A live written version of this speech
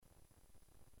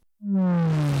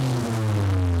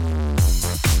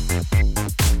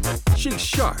She's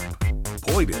sharp,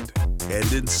 pointed, and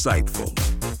insightful.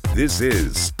 This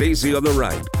is Stacy on the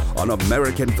Right on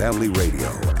American Family Radio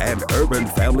and Urban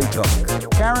Family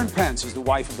Talk. Karen Pence is the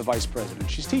wife of the vice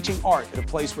president. She's teaching art at a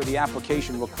place where the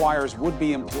application requires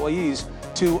would-be employees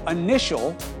to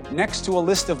initial next to a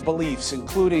list of beliefs,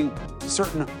 including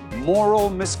certain moral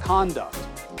misconduct.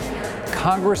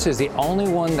 Congress is the only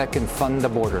one that can fund the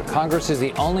border. Congress is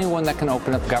the only one that can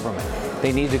open up government.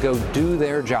 They need to go do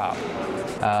their job.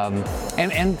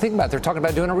 And think about it, they're talking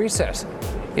about doing a recess.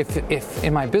 If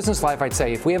in my business life, I'd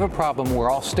say, if we have a problem,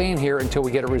 we're all staying here until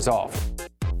we get it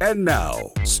resolved. And now,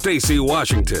 Stacy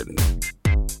Washington.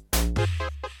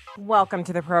 Welcome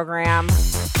to the program.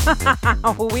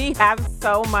 We have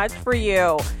so much for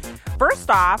you.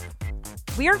 First off,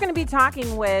 we are going to be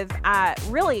talking with,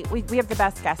 we have the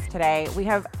best guest today. We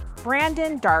have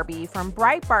Brandon Darby from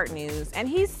Breitbart News, and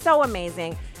he's so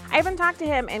amazing. I haven't talked to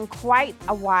him in quite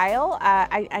a while.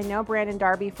 I know Brandon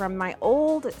Darby from my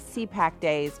old CPAC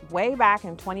days, way back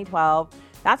in 2012.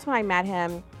 That's when I met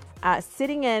him,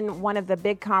 sitting in one of the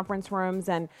big conference rooms,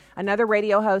 and another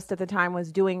radio host at the time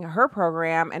was doing her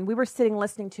program, and we were sitting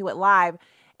listening to it live,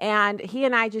 and he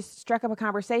and I just struck up a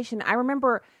conversation. I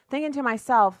remember thinking to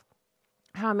myself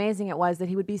how amazing it was that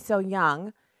he would be so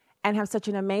young and have such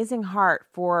an amazing heart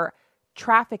for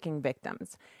trafficking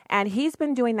victims. And he's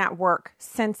been doing that work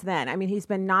since then. I mean, he's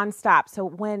been nonstop. So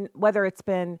whether it's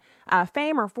been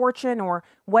fame or fortune or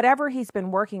whatever he's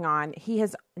been working on, he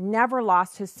has never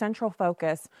lost his central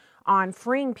focus on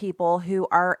freeing people who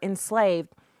are enslaved.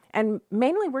 And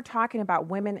mainly we're talking about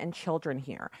women and children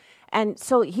here. And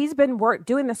so he's been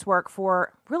doing this work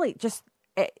for really just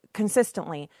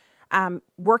consistently,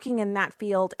 working in that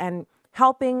field and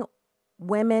helping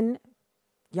women,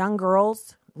 young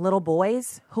girls, little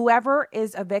boys, whoever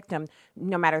is a victim,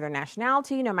 no matter their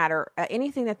nationality, no matter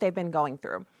anything that they've been going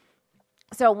through.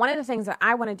 So one of the things that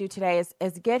I want to do today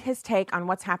is get his take on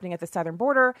what's happening at the southern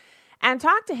border and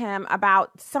talk to him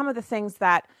about some of the things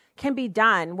that can be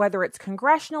done, whether it's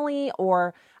congressionally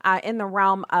or in the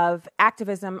realm of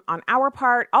activism on our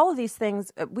part. All of these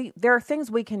things, there are things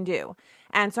we can do.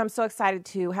 And so I'm so excited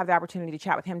to have the opportunity to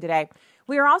chat with him today.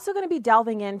 We are also going to be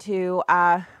delving into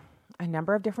a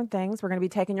number of different things. We're going to be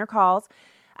taking your calls.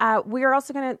 We are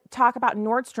also going to talk about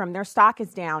Nordstrom. Their stock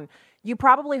is down. You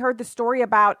probably heard the story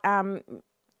about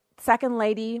Second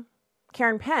Lady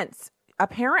Karen Pence.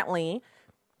 Apparently,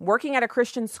 working at a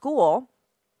Christian school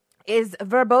is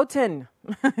verboten,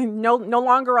 no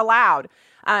longer allowed.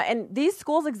 And these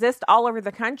schools exist all over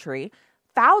the country,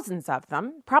 thousands of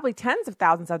them, probably tens of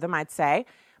thousands of them, I'd say.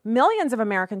 Millions of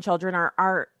American children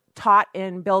are taught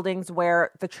in buildings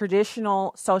where the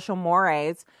traditional social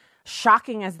mores,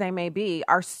 shocking as they may be,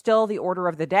 are still the order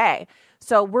of the day.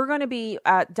 So we're going to be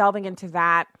delving into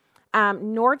that.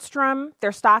 Nordstrom,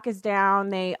 their stock is down.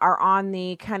 They are on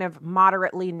the kind of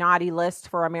moderately naughty list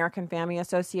for American Family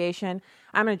Association.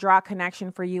 I'm going to draw a connection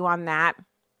for you on that.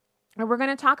 And we're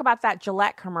going to talk about that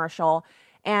Gillette commercial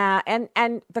and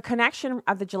the connection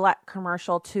of the Gillette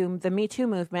commercial to the Me Too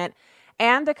movement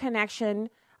and the connection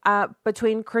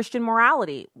between Christian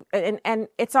morality. And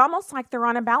it's almost like they're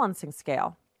on a balancing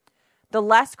scale. The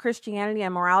less Christianity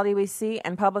and morality we see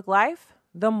in public life,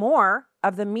 the more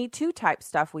of the Me Too type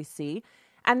stuff we see,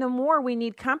 and the more we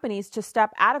need companies to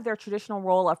step out of their traditional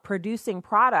role of producing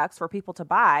products for people to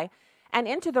buy and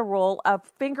into the role of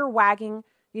finger wagging,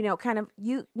 kind of,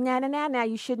 you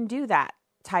shouldn't do that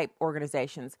type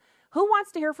organizations. Who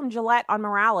wants to hear from Gillette on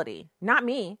morality? Not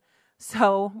me.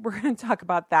 So we're going to talk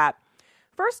about that.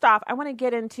 First off, I want to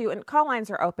get into, and call lines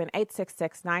are open,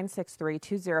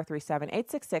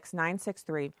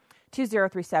 866-963-2037,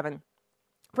 866-963-2037.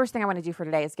 First thing I want to do for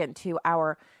today is get into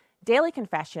our daily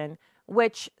confession,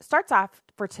 which starts off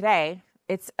for today.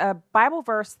 It's a Bible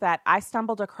verse that I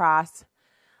stumbled across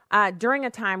during a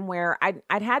time where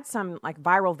I'd had some like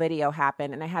viral video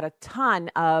happen, and I had a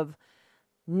ton of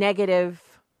negative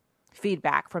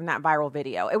feedback from that viral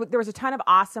video. There was a ton of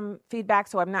awesome feedback,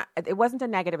 so it wasn't a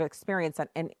negative experience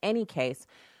in any case,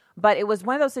 but it was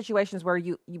one of those situations where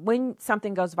when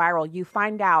something goes viral, you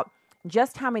find out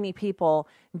just how many people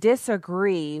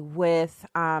disagree with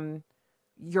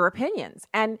your opinions.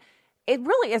 And it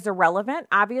really is irrelevant.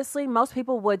 Obviously, most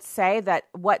people would say that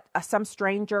what some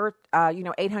stranger,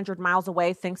 800 miles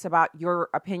away thinks about your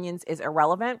opinions is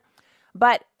irrelevant.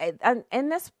 But in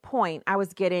this point, I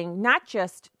was getting not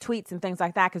just tweets and things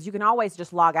like that, because you can always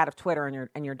just log out of Twitter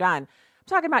and you're done. I'm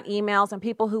talking about emails and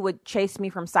people who would chase me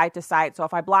from site to site. So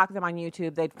if I blocked them on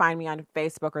YouTube, they'd find me on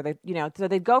Facebook, or so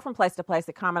they'd go from place to place.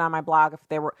 They'd comment on my blog. If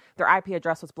their IP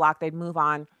address was blocked, they'd move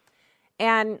on.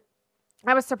 And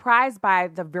I was surprised by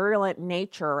the virulent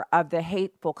nature of the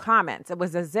hateful comments. It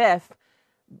was as if,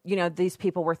 these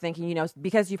people were thinking,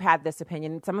 because you've had this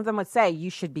opinion, some of them would say, you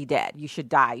should be dead, you should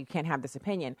die, you can't have this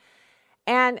opinion.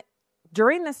 And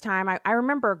during this time, I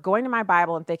remember going to my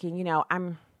Bible and thinking,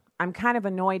 I'm kind of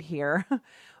annoyed here,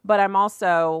 but I'm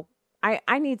also,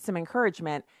 I need some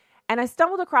encouragement. And I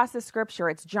stumbled across this scripture.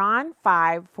 It's John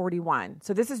 5:41.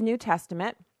 So this is New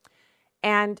Testament.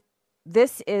 And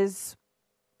this is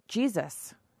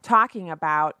Jesus talking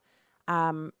about,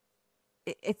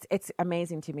 it's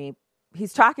amazing to me.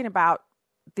 He's talking about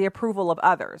the approval of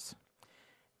others.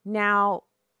 Now,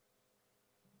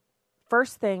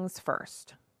 first things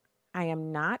first, I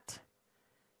am not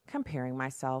comparing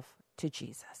myself to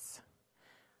Jesus.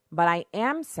 But I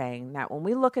am saying that when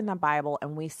we look in the Bible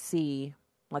and we see,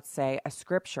 let's say, a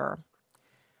scripture,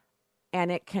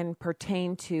 and it can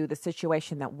pertain to the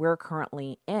situation that we're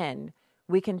currently in,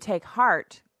 we can take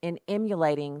heart in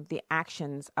emulating the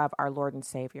actions of our Lord and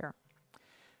Savior.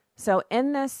 So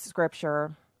in this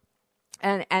scripture,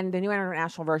 and the New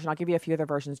International Version, I'll give you a few other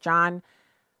versions, John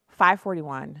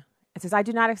 5:41, it says, I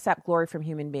do not accept glory from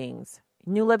human beings.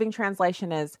 New Living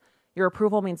Translation is, your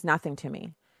approval means nothing to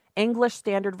me. English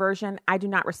Standard Version, I do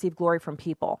not receive glory from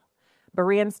people.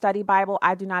 Berean Study Bible,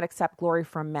 I do not accept glory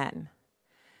from men.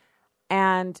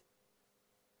 And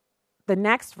the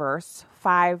next verse,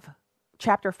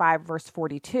 chapter 5, verse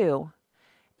 42,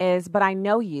 is, but I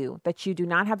know you, that you do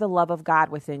not have the love of God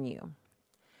within you.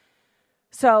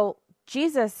 So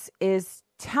Jesus is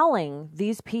telling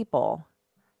these people,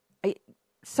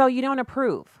 so you don't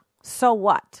approve, so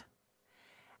what?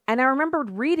 And I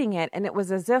remembered reading it, and it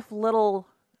was as if little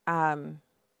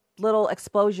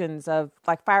explosions of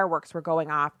like fireworks were going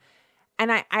off.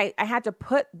 And I had to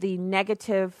put the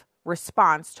negative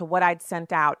response to what I'd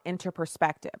sent out into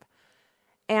perspective.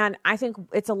 And I think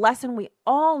it's a lesson we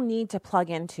all need to plug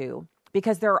into,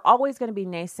 because there are always going to be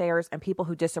naysayers and people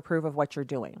who disapprove of what you're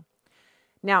doing.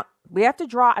 Now, we have to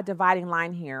draw a dividing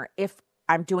line here. If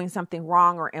I'm doing something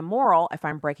wrong or immoral, if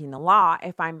I'm breaking the law,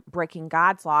 if I'm breaking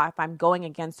God's law, if I'm going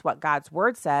against what God's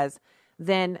word says,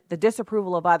 then the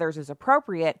disapproval of others is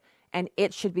appropriate, and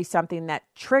it should be something that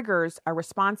triggers a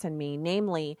response in me,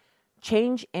 namely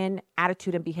change in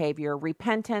attitude and behavior,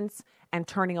 repentance, and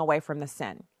turning away from the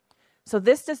sin. So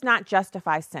this does not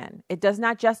justify sin. It does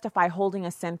not justify holding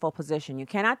a sinful position. You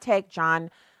cannot take John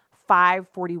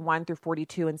 5:41 through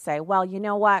 42 and say, well, you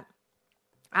know what?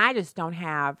 I just don't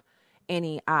have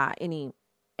any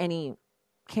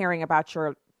caring about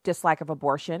your dislike of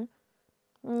abortion.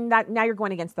 Now you're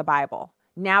going against the Bible.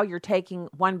 Now you're taking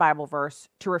one Bible verse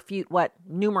to refute what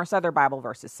numerous other Bible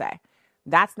verses say.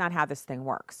 That's not how this thing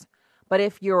works. But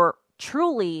if you're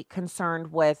truly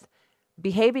concerned with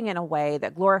behaving in a way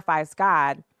that glorifies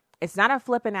God, it's not a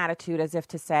flippant attitude as if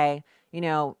to say,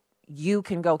 you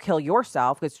can go kill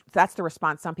yourself, because that's the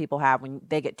response some people have when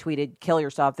they get tweeted, kill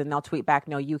yourself, then they'll tweet back,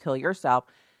 no, you kill yourself.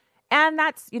 And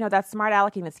that's smart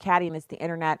alecking, it's catty, and it's the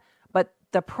internet. But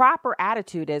the proper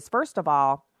attitude is, first of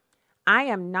all, I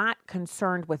am not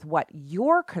concerned with what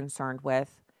you're concerned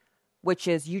with, which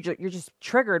is you're just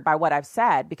triggered by what I've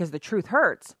said because the truth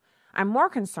hurts. I'm more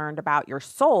concerned about your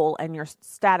soul and your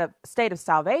state of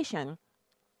salvation,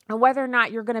 and whether or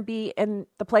not you're going to be in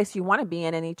the place you want to be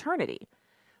in eternity.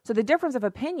 So the difference of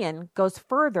opinion goes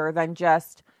further than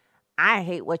just, I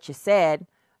hate what you said,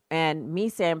 and me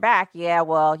saying back, yeah,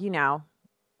 well,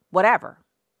 whatever.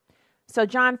 So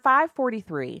John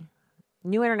 5:43,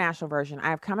 New International Version,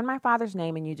 I have come in my Father's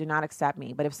name and you do not accept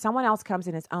me. But if someone else comes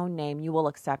in his own name, you will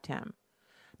accept him.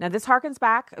 Now, this harkens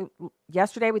back.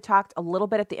 Yesterday, we talked a little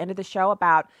bit at the end of the show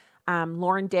about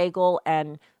Lauren Daigle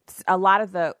and a lot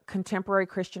of the contemporary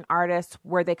Christian artists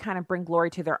where they kind of bring glory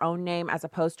to their own name as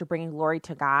opposed to bringing glory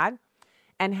to God,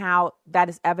 and how that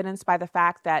is evidenced by the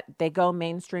fact that they go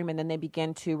mainstream and then they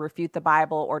begin to refute the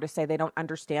Bible or to say they don't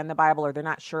understand the Bible or they're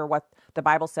not sure what the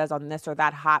Bible says on this or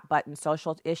that hot button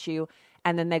social issue.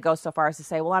 And then they go so far as to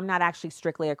say, well, I'm not actually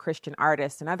strictly a Christian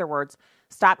artist. In other words,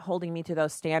 stop holding me to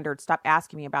those standards. Stop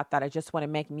asking me about that. I just want to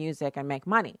make music and make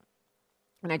money.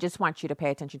 And I just want you to pay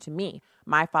attention to me,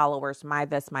 my followers, my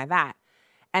this, my that.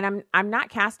 And I'm not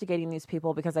castigating these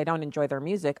people because I don't enjoy their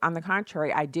music. On the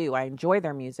contrary, I do. I enjoy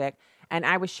their music. And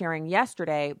I was sharing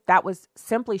yesterday, that was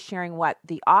simply sharing what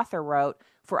the author wrote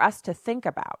for us to think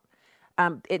about.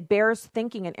 It bears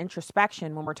thinking and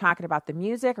introspection when we're talking about the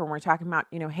music, or when we're talking about,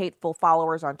 hateful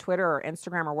followers on Twitter or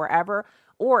Instagram or wherever,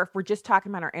 or if we're just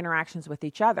talking about our interactions with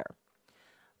each other.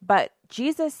 But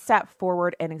Jesus set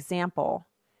forward an example.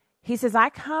 He says, I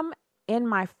come in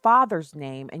my Father's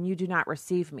name and you do not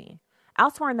receive me.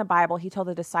 Elsewhere in the Bible, he told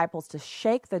the disciples to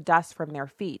shake the dust from their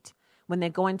feet when they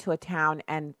go into a town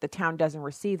and the town doesn't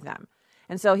receive them.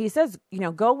 And so he says,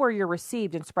 go where you're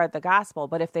received and spread the gospel.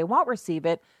 But if they won't receive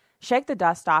it, shake the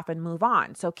dust off and move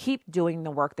on. So keep doing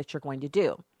the work that you're going to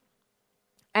do.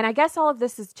 And I guess all of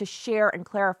this is to share and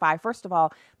clarify. First of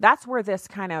all, that's where this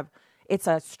it's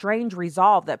a strange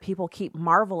resolve that people keep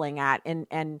marveling at. And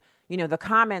the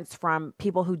comments from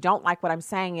people who don't like what I'm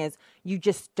saying is, you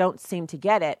just don't seem to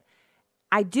get it.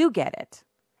 I do get it.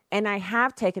 And I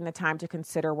have taken the time to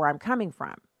consider where I'm coming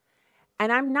from.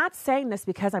 And I'm not saying this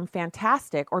because I'm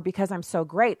fantastic or because I'm so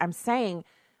great. I'm saying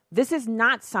this is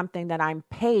not something that I'm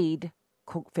paid,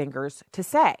 quote fingers, to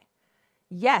say.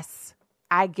 Yes,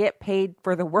 I get paid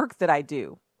for the work that I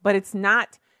do, but it's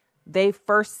not, they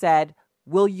first said,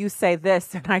 will you say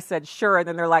this? And I said, sure. And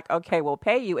then they're like, okay, we'll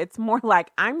pay you. It's more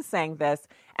like I'm saying this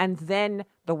and then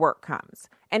the work comes.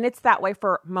 And it's that way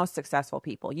for most successful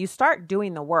people. You start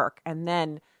doing the work and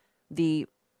then the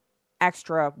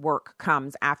extra work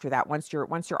comes after that once you're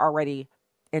already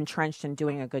entrenched in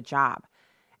doing a good job.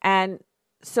 And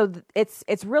so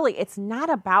it's not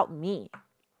about me.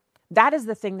 That is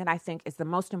the thing that I think is the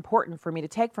most important for me to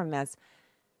take from this.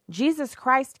 Jesus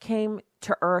Christ came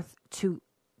to earth to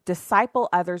disciple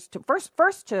others, to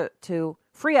first to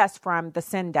free us from the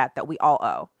sin debt that we all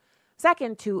owe.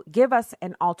 Second, to give us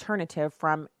an alternative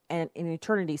from an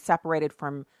eternity separated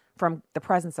from the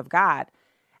presence of God.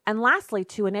 And lastly,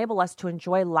 to enable us to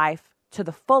enjoy life to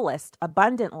the fullest,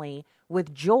 abundantly,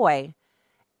 with joy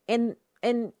in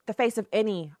the face of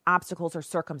any obstacles or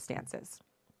circumstances.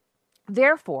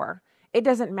 Therefore, it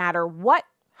doesn't matter what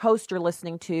host you're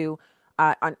listening to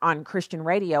on Christian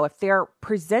radio, if they're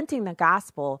presenting the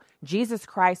gospel, Jesus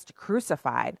Christ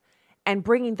crucified, and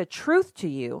bringing the truth to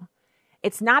you,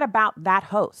 it's not about that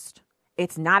host.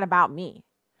 It's not about me.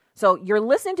 So you're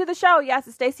listening to the show. Yes,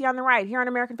 it's Stacey on the Right here on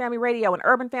American Family Radio and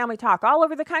Urban Family Talk all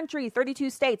over the country,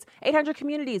 32 states, 800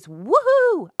 communities.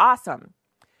 Woohoo! Awesome.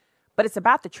 But it's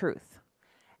about the truth.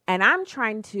 And I'm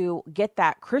trying to get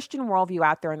that Christian worldview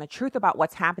out there and the truth about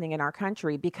what's happening in our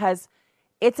country because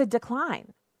it's a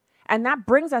decline. And that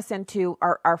brings us into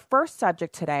our first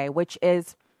subject today, which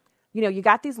is, you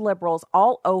got these liberals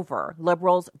all over,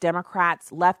 liberals,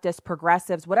 Democrats, leftists,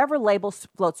 progressives, whatever label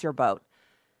floats your boat,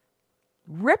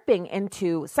 ripping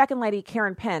into Second Lady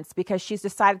Karen Pence because she's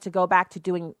decided to go back to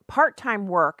doing part-time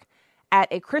work at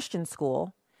a Christian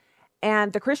school.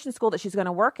 And the Christian school that she's going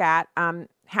to work at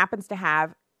happens to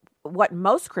have what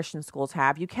most Christian schools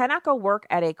have. You cannot go work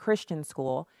at a Christian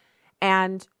school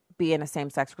and be in a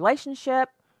same-sex relationship,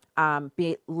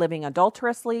 be living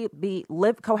adulterously,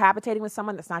 cohabitating with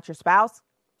someone that's not your spouse.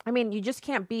 I mean, you just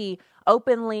can't be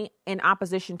openly in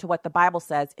opposition to what the Bible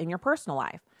says in your personal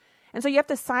life. And so you have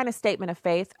to sign a statement of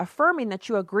faith affirming that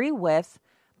you agree with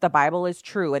the Bible is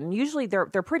true. And usually they're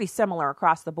pretty similar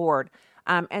across the board.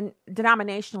 And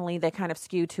denominationally, they kind of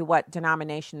skew to what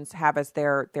denominations have as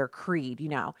their creed,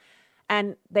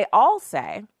 And they all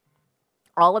say,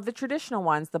 all of the traditional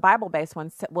ones, the Bible-based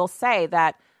ones, will say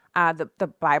that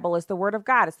the Bible is the Word of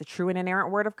God. It's the true and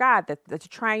inerrant Word of God. That the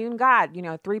triune God,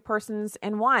 three persons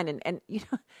in one. And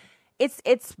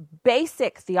it's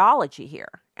basic theology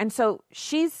here. And so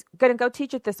she's going to go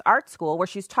teach at this art school where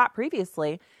she's taught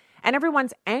previously, and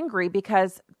everyone's angry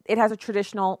because it has a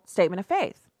traditional statement of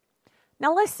faith.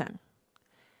 Now listen,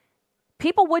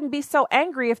 people wouldn't be so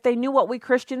angry if they knew what we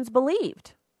Christians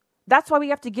believed. That's why we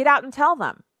have to get out and tell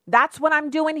them. That's what I'm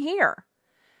doing here.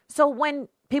 So when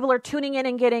people are tuning in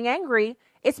and getting angry,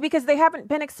 it's because they haven't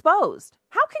been exposed.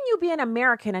 How can you be an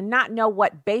American and not know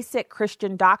what basic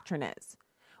Christian doctrine is?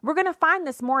 We're going to find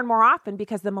this more and more often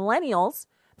because the millennials,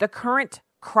 the current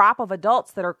crop of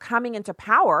adults that are coming into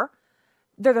power,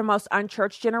 they're the most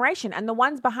unchurched generation. And the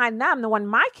ones behind them, the one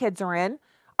my kids are in,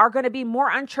 are going to be more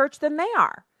unchurched than they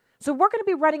are. So we're going to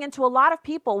be running into a lot of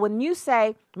people. When you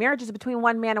say marriage is between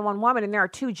one man and one woman and there are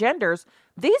two genders,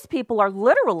 these people are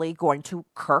literally going to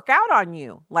kirk out on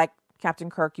you. Like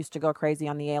Captain Kirk used to go crazy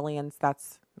on the aliens.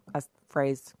 That's a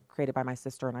phrase created by my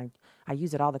sister, and I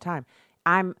use it all the time.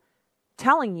 I'm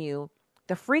telling you,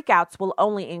 the freakouts will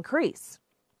only increase.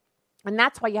 And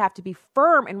that's why you have to be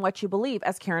firm in what you believe.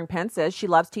 As Karen Pence is, she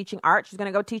loves teaching art. She's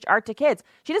going to go teach art to kids.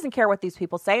 She doesn't care what these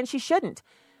people say, and she shouldn't.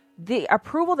 The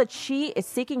approval that she is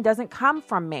seeking doesn't come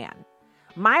from man.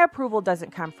 My approval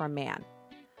doesn't come from man.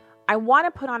 I want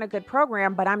to put on a good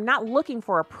program, but I'm not looking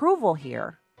for approval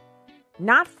here.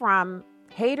 Not from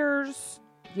haters.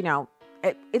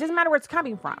 It doesn't matter where it's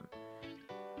coming from.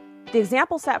 The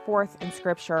example set forth in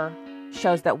Scripture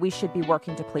shows that we should be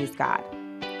working to please God.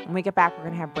 When we get back, we're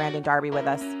going to have Brandon Darby with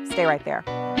us. Stay right there.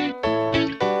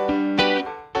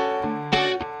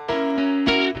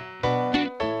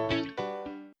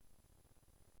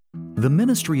 The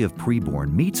Ministry of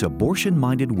Preborn meets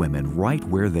abortion-minded women right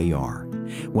where they are.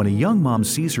 When a young mom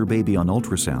sees her baby on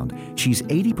ultrasound, she's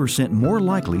 80% more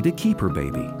likely to keep her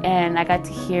baby. And I got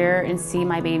to hear and see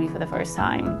my baby for the first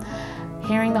time.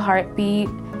 Hearing the heartbeat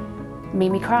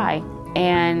made me cry,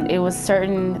 and it was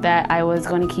certain that I was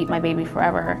going to keep my baby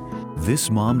forever.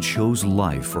 This mom chose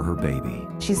life for her baby.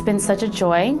 She's been such a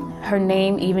joy. Her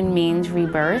name even means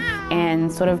rebirth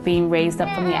and sort of being raised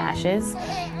up from the ashes.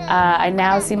 I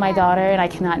now see my daughter, and I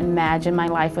cannot imagine my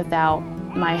life without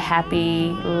my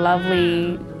happy,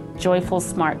 lovely, joyful,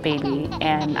 smart baby,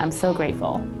 and I'm so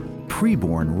grateful.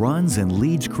 Preborn runs and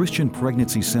leads Christian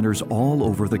pregnancy centers all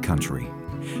over the country.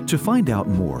 To find out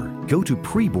more, go to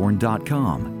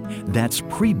preborn.com. That's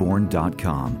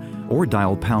preborn.com, or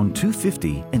dial pound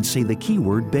 250 and say the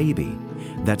keyword baby.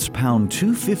 That's pound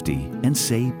 250 and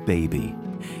say baby.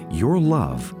 Your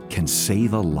love can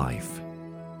save a life.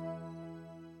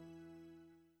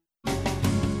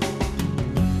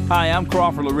 Hi, I'm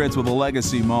Crawford Loritz with a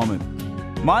legacy moment.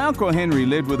 My Uncle Henry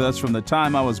lived with us from the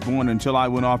time I was born until I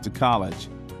went off to college.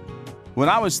 When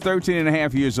I was 13 and a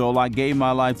half years old, I gave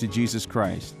my life to Jesus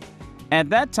Christ. At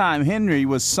that time, Henry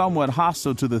was somewhat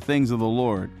hostile to the things of the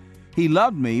Lord. He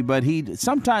loved me, but he'd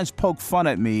sometimes poke fun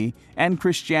at me and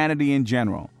Christianity in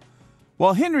general.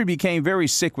 Well, Henry became very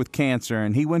sick with cancer,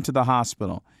 and he went to the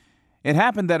hospital. It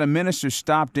happened that a minister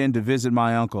stopped in to visit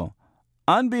my uncle.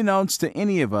 Unbeknownst to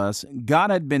any of us, God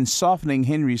had been softening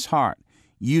Henry's heart,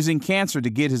 using cancer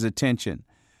to get his attention.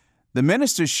 The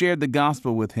minister shared the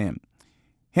gospel with him.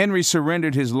 Henry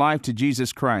surrendered his life to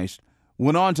Jesus Christ,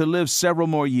 went on to live several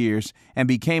more years, and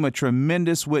became a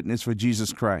tremendous witness for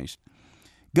Jesus Christ.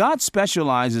 God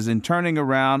specializes in turning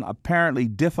around apparently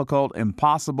difficult,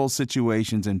 impossible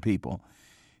situations in people.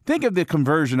 Think of the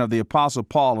conversion of the Apostle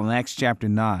Paul in Acts chapter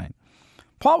 9.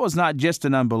 Paul was not just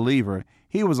an unbeliever.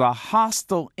 He was a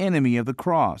hostile enemy of the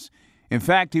cross. In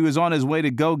fact, he was on his way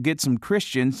to go get some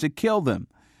Christians to kill them.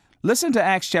 Listen to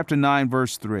Acts chapter 9,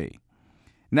 verse 3.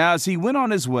 Now, as he went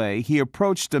on his way, he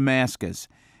approached Damascus,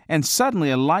 and suddenly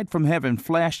a light from heaven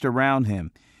flashed around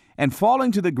him. And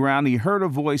falling to the ground, he heard a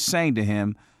voice saying to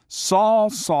him, Saul,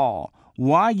 Saul,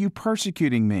 why are you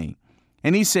persecuting me?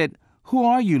 And he said, Who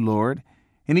are you, Lord?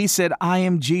 And he said, I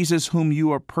am Jesus whom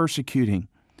you are persecuting.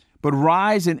 But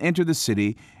rise and enter the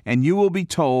city, and you will be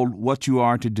told what you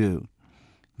are to do.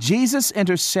 Jesus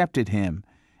intercepted him,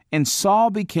 and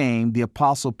Saul became the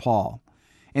Apostle Paul.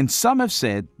 And some have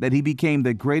said that he became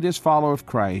the greatest follower of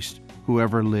Christ who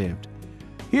ever lived.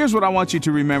 Here's what I want you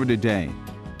to remember today.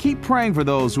 Keep praying for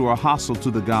those who are hostile to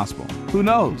the gospel. Who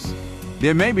knows?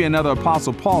 There may be another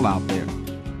Apostle Paul out there.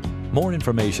 More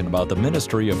information about the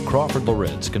ministry of Crawford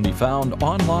Loritz can be found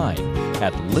online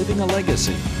at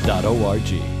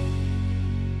livingalegacy.org.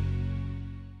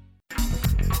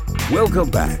 Welcome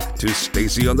back to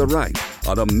Stacy on the Right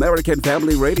on American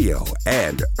Family Radio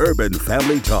and Urban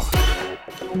Family Talk.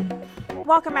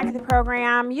 Welcome back to the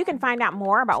program. You can find out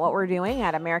more about what we're doing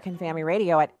at American Family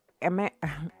Radio at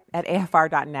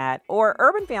afr.net or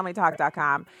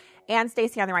urbanfamilytalk.com. And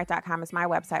stacyontheright.com is my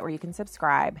website where you can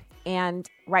subscribe. And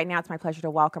right now it's my pleasure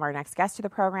to welcome our next guest to the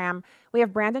program. We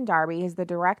have Brandon Darby. He's the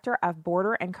director of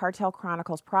Border and Cartel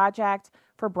Chronicles Project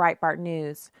for Breitbart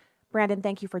News. Brandon,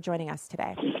 thank you for joining us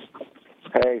today.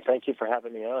 Hey, thank you for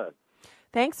having me on.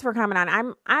 Thanks for coming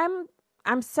on.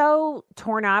 I'm so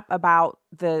torn up about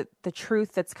the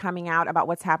truth that's coming out about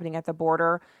what's happening at the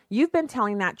border. You've been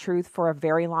telling that truth for a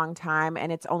very long time,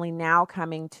 and it's only now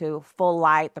coming to full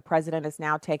light. The president has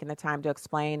now taken the time to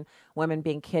explain women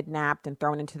being kidnapped and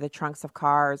thrown into the trunks of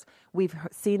cars. We've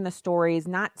seen the stories,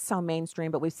 not so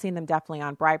mainstream, but we've seen them definitely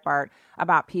on Breitbart,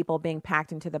 about people being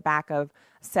packed into the back of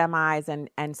semis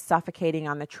and suffocating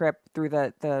on the trip through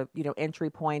the entry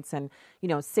points, and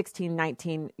 16,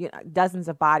 19, dozens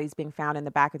of bodies being found in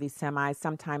the back of these semis,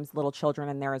 sometimes little children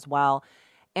in there as well.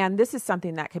 And this is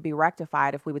something that could be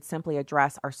rectified if we would simply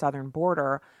address our southern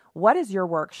border. What is your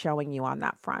work showing you on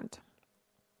that front?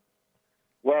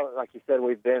 Well, like you said,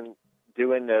 we've been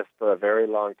doing this for a very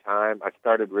long time. I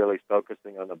started really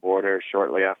focusing on the border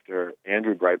shortly after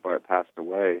Andrew Breitbart passed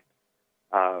away.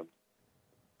 And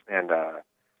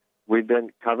we've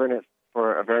been covering it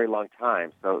for a very long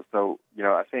time. So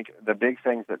I think the big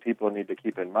things that people need to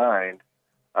keep in mind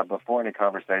before any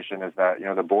conversation is that,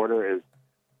 the border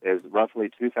is roughly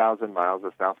 2,000 miles,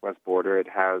 the southwest border. It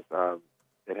has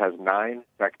 9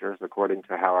 sectors according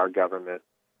to how our government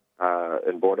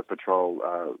and Border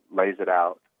Patrol lays it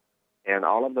out. And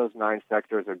all of those 9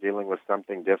 sectors are dealing with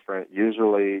something different.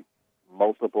 Usually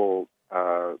multiple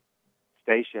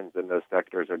stations in those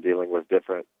sectors are dealing with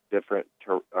different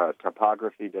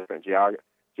topography, different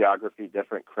geography,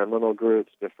 different criminal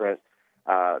groups,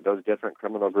 those different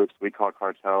criminal groups we call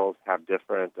cartels have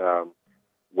different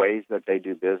ways that they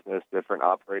do business, different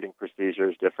operating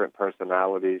procedures, different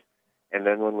personalities. And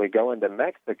then when we go into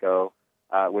Mexico,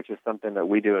 which is something that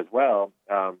we do as well,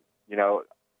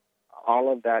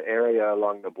 all of that area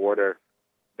along the border,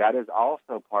 that is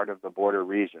also part of the border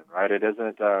region, right? It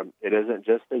isn't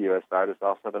just the U.S. side; it's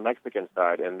also the Mexican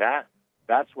side, and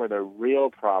that's where the real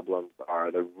problems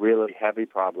are, the really heavy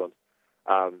problems.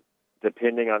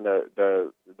 Depending on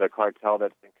the cartel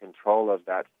that's in control of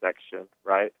that section,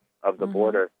 right, of the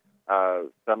border,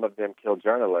 some of them kill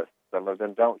journalists, some of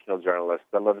them don't kill journalists,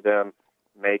 some of them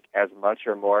make as much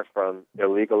or more from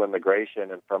illegal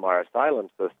immigration and from our asylum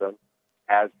system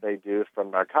as they do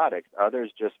from narcotics.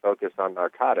 Others just focus on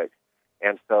narcotics.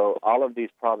 And so all of these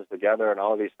problems together and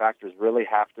all of these factors really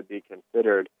have to be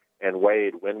considered and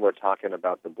weighed when we're talking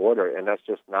about the border. And that's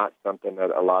just not something that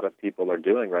a lot of people are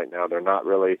doing right now. They're not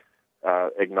really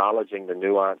acknowledging the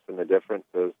nuance and the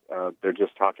differences. They're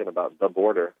just talking about the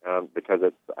border because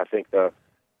it's, I think, the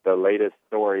latest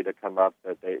story to come up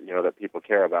that that people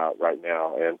care about right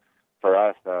now. And for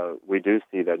us, we do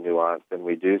see the nuance and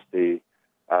we do see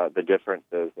the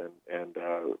differences, and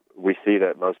we see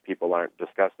that most people aren't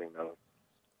discussing those.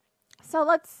 So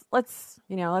let's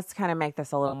kind of make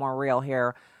this a little more real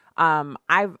here. So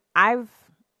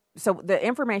the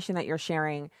information that you're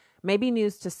sharing may be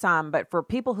news to some, but for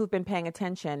people who've been paying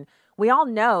attention, we all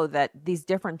know that these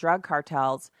different drug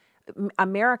cartels,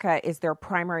 America is their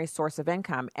primary source of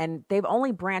income, and they've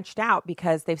only branched out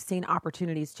because they've seen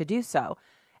opportunities to do so.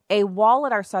 A wall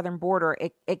at our southern border,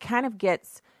 it kind of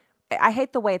gets, I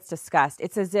hate the way it's discussed.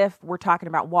 It's as if we're talking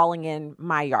about walling in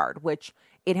my yard, which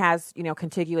it has,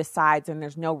 contiguous sides, and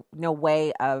there's no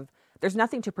way of, there's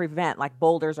nothing to prevent, like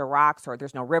boulders or rocks, or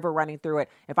there's no river running through it.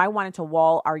 If I wanted to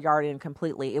wall our yard in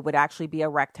completely, it would actually be a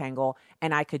rectangle,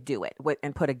 and I could do it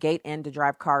and put a gate in to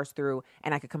drive cars through,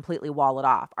 and I could completely wall it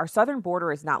off. Our southern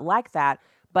border is not like that,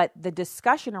 but the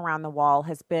discussion around the wall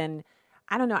has been,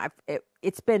 I don't know,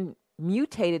 it's been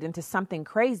mutated into something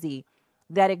crazy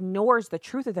that ignores the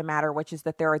truth of the matter, which is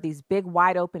that there are these big,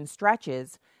 wide open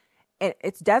stretches.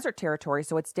 It's desert territory,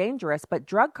 so it's dangerous, but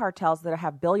drug cartels that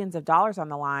have billions of dollars on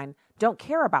the line don't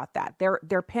care about that.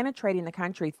 They're penetrating the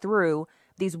country through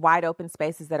these wide open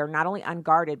spaces that are not only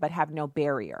unguarded, but have no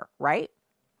barrier, right?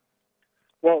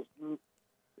 Well,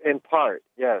 in part,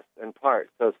 yes, in part.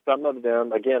 So some of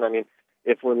them, again,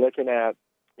 if we're looking at,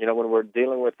 when we're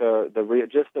dealing with the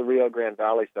Rio Grande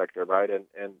Valley sector, right,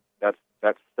 and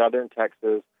that's southern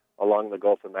Texas along the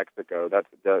Gulf of Mexico. That's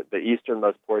the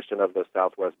easternmost portion of the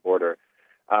southwest border.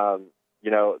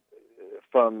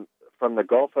 From the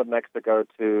Gulf of Mexico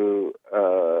to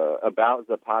about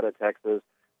Zapata, Texas,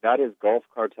 that is Gulf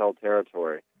cartel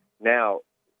territory. Now,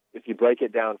 if you break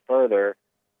it down further,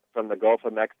 from the Gulf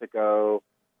of Mexico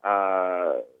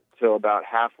to about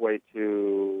halfway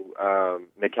to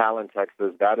McAllen,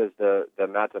 Texas, that is the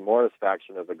Matamoros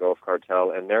faction of the Gulf cartel,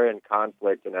 and they're in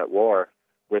conflict and at war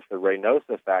with the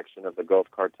Reynosa faction of the Gulf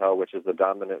cartel, which is the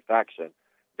dominant faction.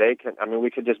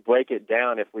 We could just break it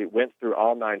down if we went through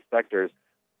all 9 sectors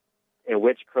in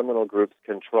which criminal groups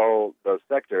control those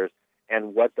sectors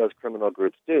and what those criminal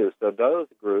groups do. So those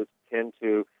groups tend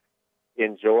to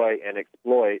enjoy and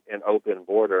exploit an open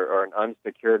border, or an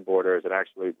unsecured border is an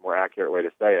actually more accurate way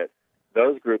to say it.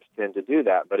 Those groups tend to do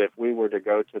that. But if we were to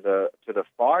go to the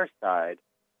far side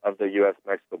of the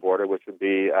U.S.-Mexico border, which would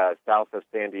be south of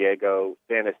San Diego,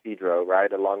 San Isidro,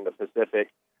 right, along the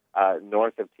Pacific,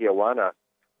 north of Tijuana,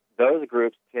 those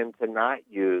groups tend to not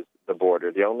use the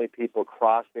border. The only people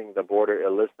crossing the border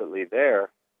illicitly there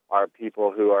are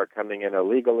people who are coming in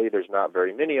illegally. There's not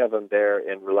very many of them there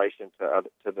in relation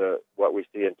to what we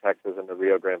see in Texas and the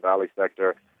Rio Grande Valley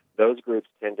sector. Those groups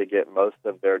tend to get most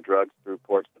of their drugs through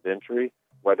ports of entry,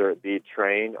 whether it be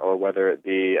train or whether it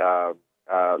be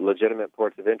legitimate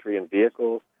ports of entry in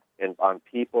vehicles and on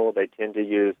people. They tend to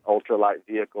use ultralight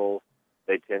vehicles.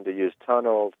 They tend to use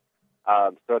tunnels.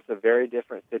 So it's a very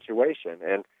different situation.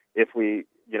 And if we,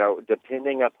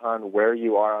 depending upon where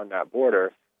you are on that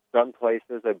border, some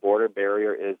places a border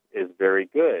barrier is very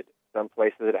good. Some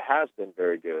places it has been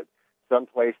very good. Some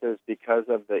places, because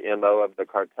of the MO of the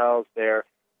cartels there,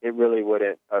 it really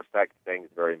wouldn't affect things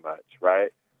very much,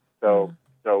 right? So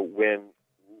when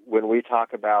we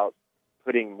talk about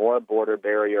putting more border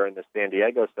barrier in the San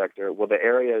Diego sector, well, the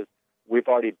areas, we've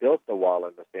already built the wall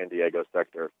in the San Diego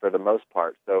sector for the most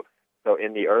part. So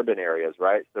in the urban areas,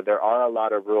 right? So there are a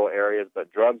lot of rural areas,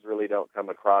 but drugs really don't come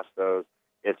across those.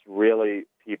 It's really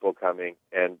people coming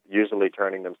and usually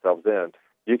turning themselves in.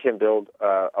 You can build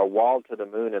a wall to the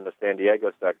moon in the San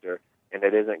Diego sector, and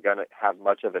it isn't going to have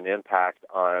much of an impact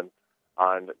on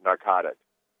narcotics.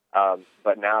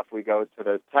 But now if we go to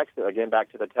the Texas, again,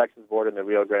 back to the Texas border in the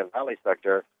Rio Grande Valley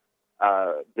sector,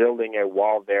 building a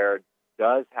wall there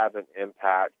does have an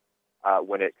impact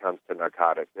when it comes to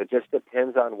narcotics. It just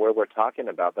depends on where we're talking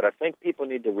about. But I think people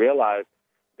need to realize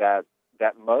that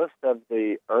most of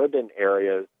the urban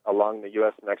areas along the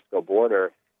U.S.-Mexico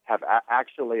border have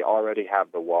actually already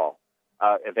have the wall.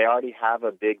 They already have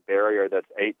a big barrier that's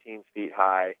 18 feet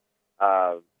high,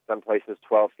 some places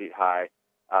 12 feet high.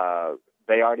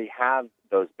 They already have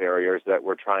those barriers that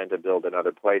we're trying to build in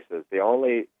other places. The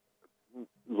only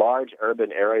large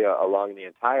urban area along the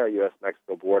entire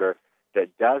U.S.-Mexico border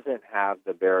that doesn't have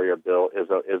the barrier built is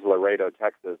Laredo,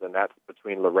 Texas, and that's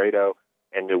between Laredo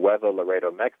and Nuevo Laredo,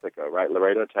 Mexico, right?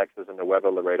 Laredo, Texas, and Nuevo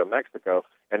Laredo, Mexico,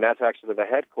 and that's actually the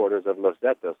headquarters of Los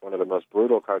Zetas, one of the most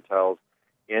brutal cartels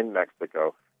in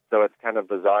Mexico. So it's kind of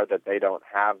bizarre that they don't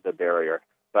have the barrier,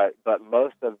 but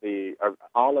most of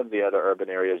all of the other urban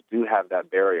areas do have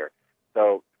that barrier.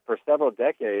 So for several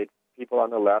decades, people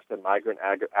on the left and migrant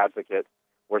advocates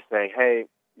were saying, hey,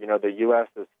 the U.S.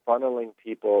 is funneling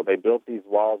people. They built these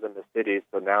walls in the cities,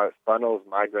 so now it funnels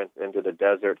migrants into the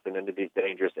deserts and into these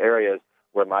dangerous areas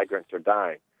where migrants are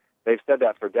dying. They've said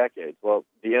that for decades. Well,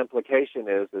 the implication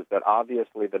is that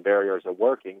obviously the barriers are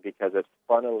working because it's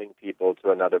funneling people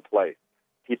to another place.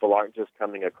 People aren't just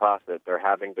coming across it. They're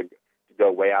having to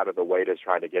go way out of the way to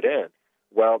try to get in.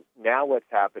 Well, now what's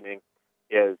happening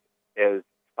is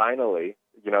finally,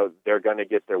 they're going to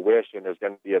get their wish, and there's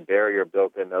going to be a barrier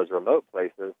built in those remote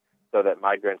places so that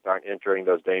migrants aren't entering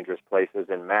those dangerous places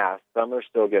in mass. Some will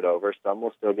still get over, some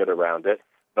will still get around it,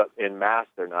 but in mass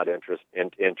they're not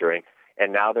entering.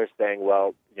 And now they're saying,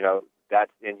 well,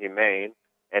 that's inhumane.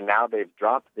 And now they've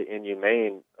dropped the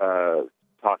inhumane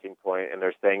talking point, and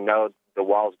they're saying, no, the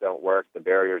walls don't work, the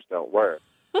barriers don't work.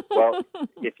 Well,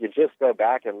 if you just go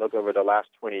back and look over the last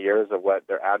 20 years of what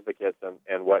their advocates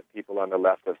and what people on the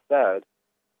left have said,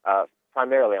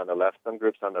 primarily on the left, some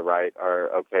groups on the right are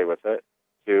okay with it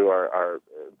too.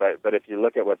 But if you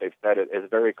look at what they've said, it's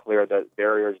very clear that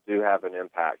barriers do have an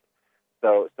impact.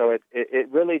 So it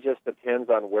really just depends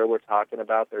on where we're talking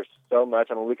about. There's so much.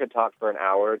 I mean, we could talk for an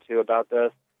hour or two about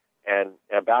this, and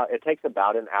it takes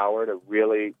about an hour to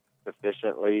really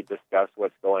sufficiently discuss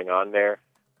what's going on there,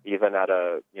 even at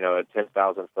a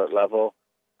 10,000 foot level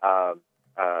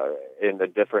in the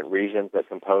different regions that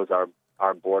compose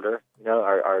our border,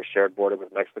 our shared border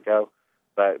with Mexico.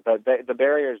 But the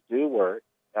barriers do work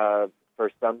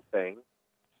for some things.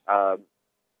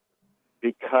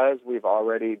 Because we've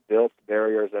already built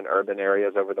barriers in urban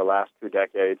areas over the last 2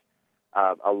 decades,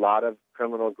 a lot of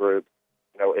criminal groups,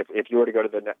 if you were to go to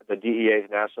the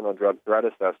DEA's National Drug Threat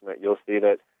Assessment, you'll see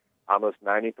that almost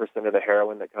 90% of the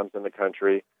heroin that comes in the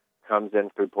country comes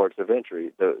in through ports of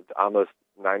entry. Almost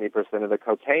 90% of the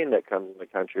cocaine that comes in the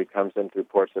country comes in through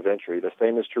ports of entry. The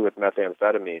same is true with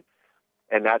methamphetamine,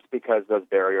 and that's because those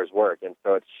barriers work, and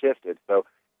so it's shifted. So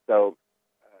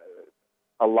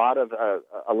a lot of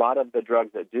the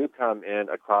drugs that do come in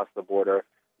across the border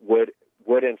would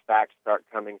in fact start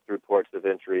coming through ports of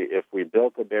entry if we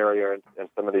built a barrier in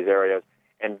some of these areas,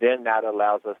 and then that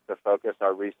allows us to focus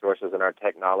our resources and our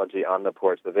technology on the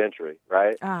ports of entry,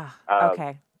 right?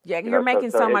 Okay. Yeah, you're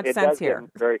making so much sense here. Get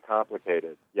very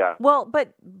complicated. Yeah. Well,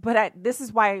 but this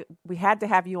is why we had to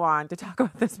have you on to talk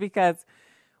about this, because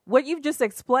what you've just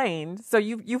explained, so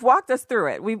you've walked us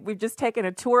through it. We've just taken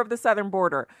a tour of the southern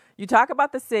border. You talk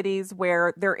about the cities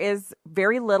where there is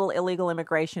very little illegal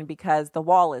immigration because the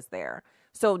wall is there.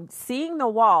 So seeing the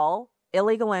wall,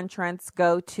 illegal entrants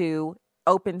go to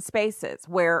open spaces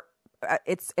where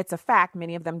it's a fact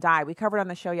many of them die. We covered on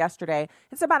the show yesterday,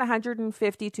 it's about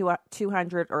 150 to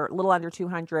 200 or a little under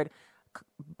 200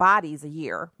 bodies a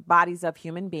year, bodies of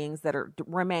human beings that are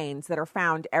remains that are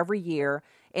found every year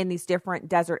in these different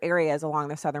desert areas along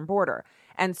the southern border.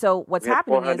 And so what's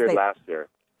happening is they last year.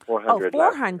 400.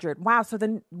 400. Wow. So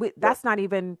then that's not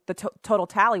even the total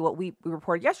tally what we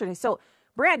reported yesterday. So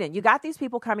Brandon, you got these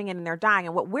people coming in and they're dying.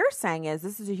 And what we're saying is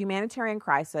this is a humanitarian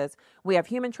crisis. We have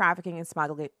human trafficking and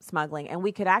smuggling, and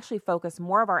we could actually focus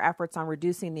more of our efforts on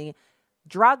reducing the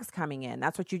drugs coming in.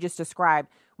 That's what you just described.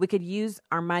 We could use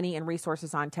our money and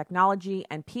resources on technology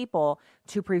and people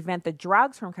to prevent the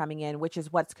drugs from coming in, which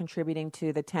is what's contributing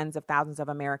to the tens of thousands of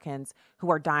Americans who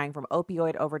are dying from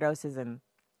opioid overdoses and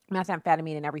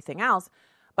methamphetamine and everything else.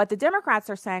 But the Democrats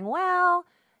are saying, well,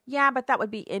 yeah, but that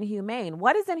would be inhumane.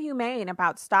 What is inhumane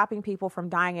about stopping people from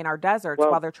dying in our deserts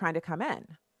while they're trying to come in?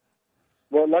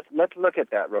 Well, let's look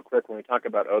at that real quick when we talk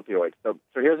about opioids. So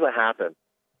here's what happened.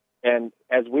 And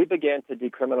as we began to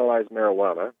decriminalize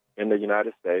marijuana in the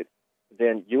United States,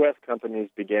 then U.S. companies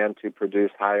began to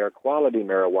produce higher quality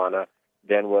marijuana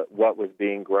than what was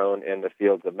being grown in the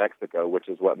fields of Mexico, which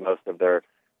is what most of their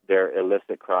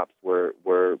illicit crops were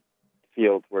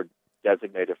fields were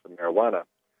designated for marijuana.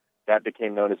 That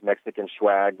became known as Mexican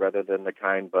swag rather than the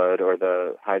kind bud or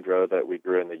the hydro that we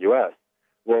grew in the U.S.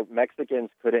 Well, Mexicans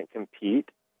couldn't compete,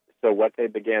 so what they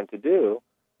began to do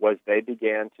was they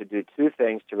began to do two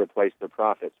things to replace their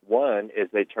profits. One is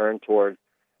they turned towards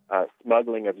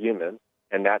smuggling of humans,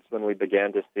 and that's when we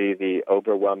began to see the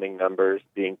overwhelming numbers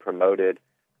being promoted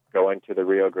going to the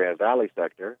Rio Grande Valley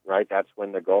sector, right? That's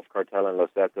when the Gulf Cartel and Los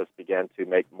Zetas began to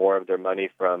make more of their money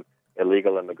from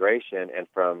illegal immigration and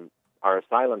from our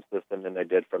asylum system than they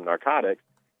did from narcotics,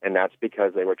 and that's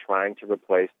because they were trying to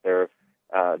replace their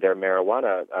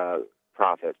marijuana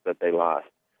profits that they lost.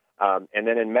 And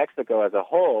then in Mexico as a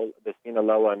whole, the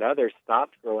Sinaloa and others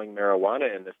stopped growing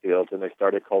marijuana in the fields, and they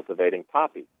started cultivating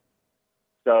poppy.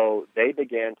 So they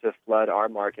began to flood our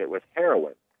market with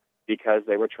heroin because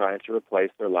they were trying to replace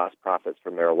their lost profits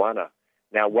from marijuana.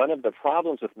 Now, one of the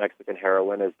problems with Mexican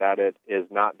heroin is that it is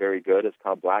not very good. It's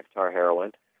called black tar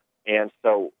heroin. And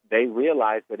so they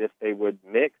realized that if they would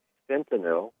mix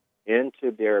fentanyl into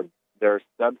their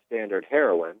substandard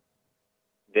heroin,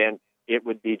 then it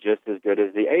would be just as good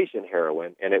as the Asian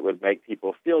heroin, and it would make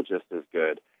people feel just as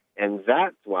good. And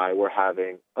that's why we're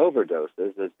having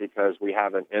overdoses, is because we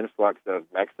have an influx of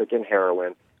Mexican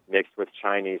heroin mixed with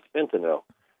Chinese fentanyl.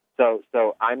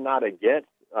 So I'm not against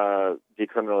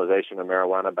decriminalization of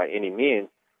marijuana by any means,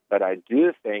 but I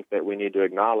do think that we need to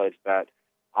acknowledge that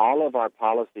all of our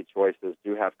policy choices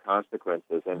do have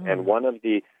consequences. And one of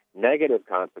the negative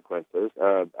consequences,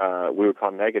 we would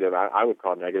call negative, I would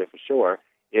call negative for sure,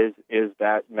 is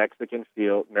that Mexican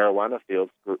marijuana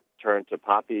fields turn to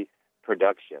poppy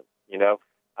production, you know.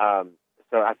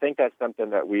 So I think that's something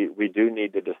that we do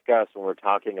need to discuss when we're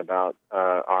talking about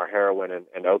our heroin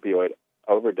and opioid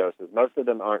overdoses. Most of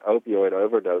them aren't opioid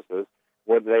overdoses,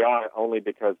 where they are only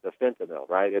because of the fentanyl,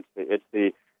 right? It's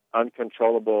the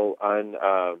uncontrollable,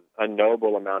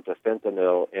 unknowable amount of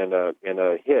fentanyl in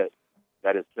a hit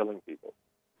that is killing people.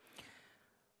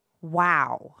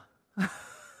 Wow.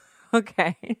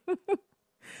 Okay.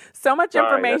 So much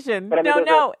information.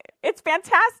 No, it's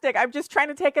fantastic. I'm just trying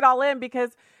to take it all in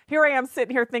because here I am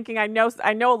sitting here thinking I know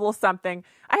a little something.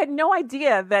 I had no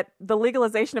idea that the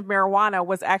legalization of marijuana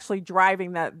was actually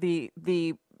driving the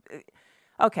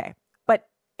okay. But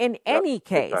in any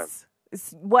case,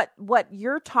 what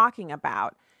you're talking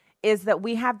about is that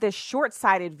we have this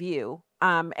short-sighted view,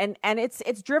 and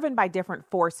it's driven by different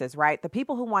forces, right? The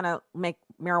people who want to make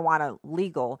marijuana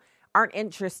legal aren't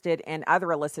interested in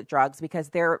other illicit drugs because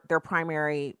their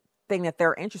primary thing that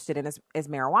they're interested in is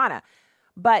marijuana.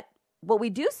 But what we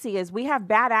do see is we have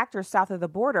bad actors south of the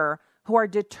border who are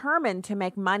determined to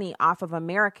make money off of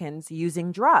Americans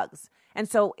using drugs. And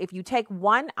so if you take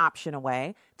one option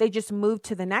away, they just move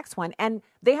to the next one. And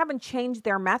they haven't changed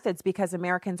their methods because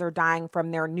Americans are dying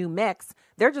from their new mix.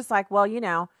 They're just like,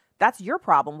 well, that's your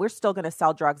problem. We're still going to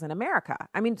sell drugs in America.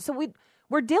 I mean, so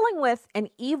we're dealing with an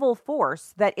evil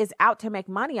force that is out to make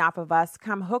money off of us,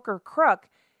 come hook or crook,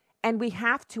 and we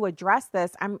have to address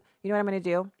this. You know what I'm going to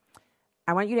do?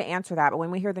 I want you to answer that, but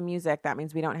when we hear the music, that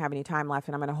means we don't have any time left,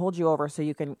 and I'm going to hold you over so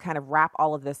you can kind of wrap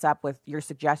all of this up with your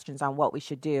suggestions on what we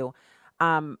should do.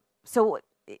 So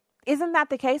isn't that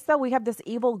the case, though? We have this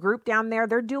evil group down there.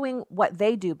 They're doing what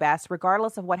they do best,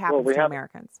 regardless of what happens to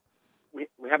Americans. We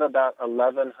have about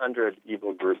 1,100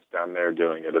 evil groups down there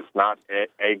doing it. It's not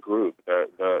a group.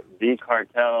 The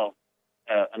cartel,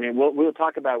 we'll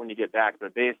talk about it when you get back,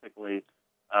 but basically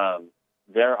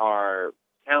there are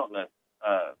countless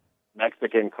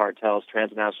Mexican cartels,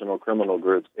 transnational criminal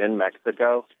groups in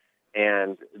Mexico,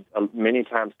 and many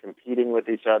times competing with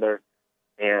each other.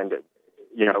 And,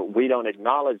 we don't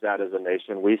acknowledge that as a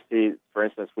nation. We see, for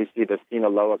instance, the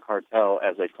Sinaloa cartel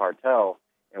as a cartel,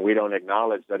 and we don't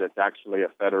acknowledge that it's actually a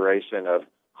federation of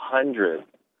hundreds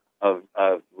of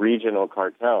regional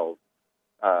cartels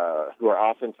who are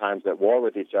oftentimes at war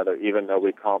with each other, even though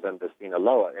we call them the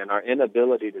Sinaloa. And our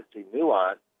inability to see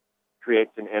nuance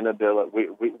creates an inability.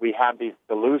 We have these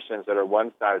solutions that are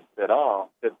one size fits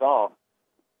all,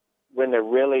 when they're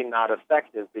really not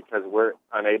effective because we're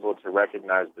unable to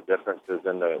recognize the differences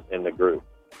in the group.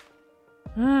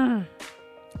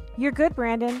 You're good,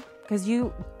 Brandon, because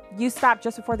you stopped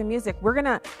just before the music. We're going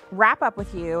to wrap up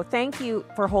with you. Thank you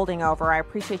for holding over. I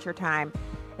appreciate your time.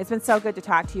 It's been so good to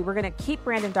talk to you. We're going to keep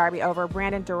Brandon Darby over.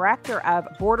 Brandon, director of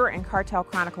Border and Cartel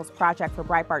Chronicles Project for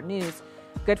Breitbart News.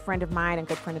 good friend of mine and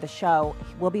good friend of the show.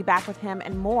 We'll be back with him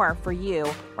and more for you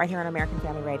right here on American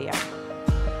Family Radio.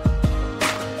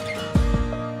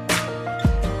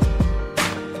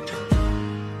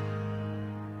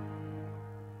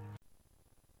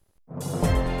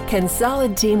 Can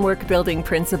solid teamwork building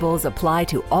principles apply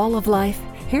to all of life?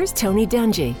 Here's Tony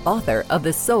Dungy, author of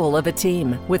The Soul of a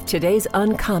Team, with today's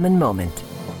uncommon moment.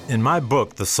 In my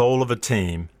book, The Soul of a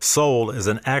Team, SOUL is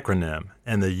an acronym,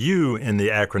 and the U in the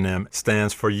acronym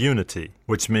stands for unity,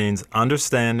 which means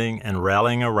understanding and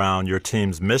rallying around your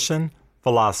team's mission,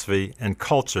 philosophy, and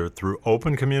culture through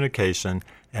open communication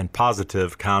and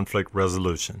positive conflict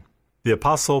resolution. The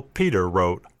Apostle Peter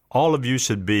wrote, "All of you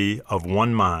should be of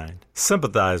one mind,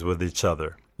 sympathize with each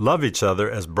other, love each other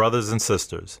as brothers and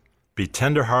sisters, be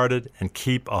tender-hearted, and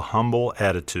keep a humble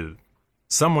attitude."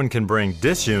 Someone can bring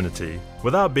disunity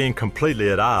without being completely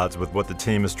at odds with what the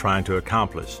team is trying to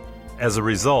accomplish. As a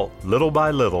result, little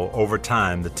by little, over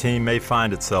time, the team may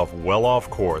find itself well off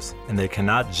course, and they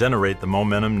cannot generate the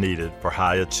momentum needed for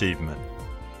high achievement.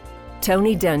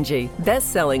 Tony Dungy,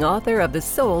 best-selling author of The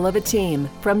Soul of a Team,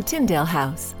 from Tyndale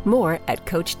House. More at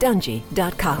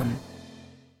CoachDungy.com.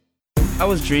 I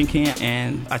was drinking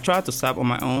and I tried to stop on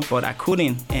my own, but I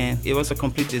couldn't, and it was a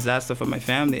complete disaster for my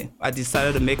family. I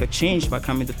decided to make a change by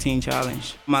coming to Teen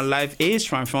Challenge. My life is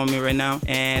transforming right now,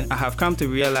 and I have come to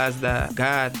realize that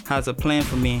God has a plan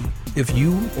for me. If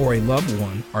you or a loved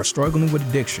one are struggling with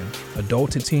addiction,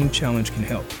 Adult to Teen Challenge can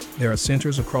help. There are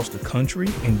centers across the country,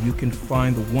 and you can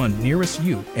find the one nearest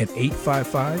you at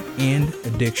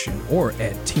 855-END-ADDICTION or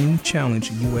at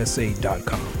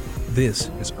TeenChallengeUSA.com. This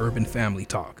is Urban Family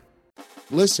Talk.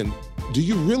 Listen, do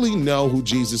you really know who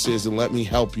Jesus is? And let me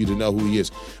help you to know who he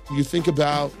is. You think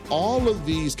about all of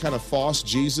these kind of false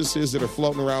Jesuses that are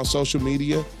floating around social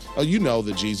media. Oh, you know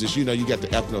the Jesus. You know, you got the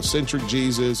ethnocentric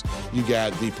Jesus. You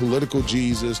got the political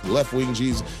Jesus, the left-wing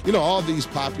Jesus. You know, all these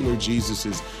popular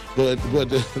Jesuses. But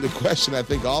the question I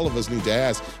think all of us need to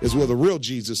ask is, will the real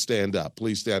Jesus stand up?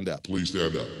 Please stand up. Please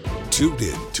stand up. Tuned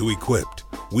in to Equipped,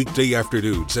 weekday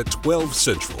afternoons at 12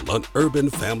 Central on Urban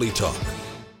Family Talk.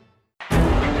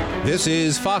 This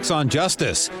is Fox on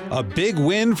Justice, a big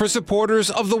win for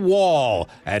supporters of the wall,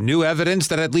 and new evidence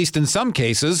that at least in some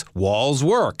cases, walls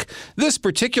work. This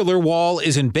particular wall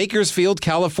is in Bakersfield,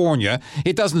 California.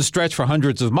 It doesn't stretch for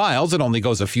hundreds of miles, it only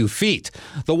goes a few feet.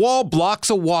 The wall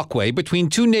blocks a walkway between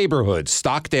two neighborhoods,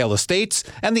 Stockdale Estates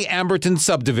and the Amberton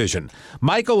subdivision.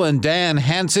 Michael and Dan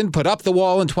Hansen put up the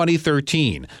wall in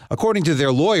 2013. According to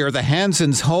their lawyer, the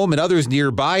Hansens' home and others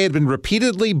nearby had been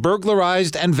repeatedly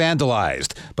burglarized and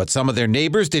vandalized. But some of their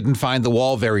neighbors didn't find the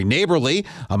wall very neighborly.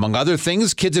 Among other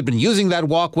things, kids had been using that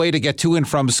walkway to get to and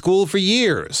from school for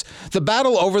years. The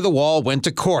battle over the wall went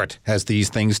to court, as these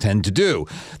things tend to do.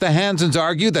 The Hansens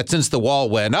argued that since the wall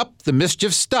went up, the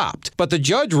mischief stopped. But the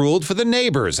judge ruled for the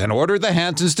neighbors and ordered the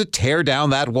Hansens to tear down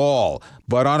that wall.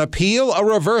 But on appeal, a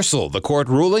reversal, the court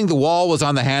ruling the wall was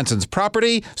on the Hansens'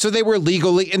 property, so they were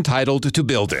legally entitled to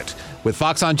build it. With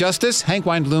Fox on Justice, Hank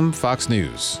Weinblum, Fox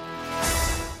News.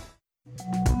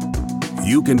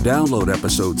 You can download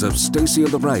episodes of Stacy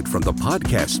on the Right from the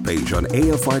podcast page on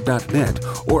AFR.net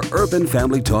or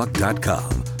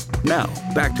UrbanFamilyTalk.com. Now,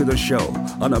 back to the show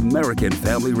on American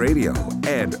Family Radio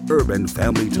and Urban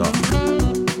Family Talk.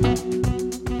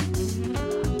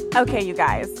 Okay, you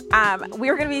guys,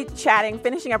 we're going to be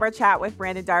finishing up our chat with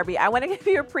Brandon Darby. I want to give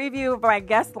you a preview of my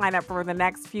guest lineup for the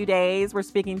next few days. We're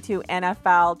speaking to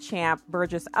NFL champ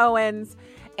Burgess Owens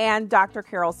and Dr.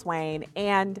 Carol Swain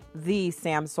and the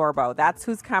Sam Sorbo. That's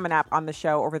who's coming up on the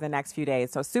show over the next few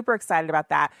days. So super excited about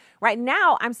that. Right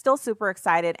now, I'm still super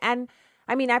excited. And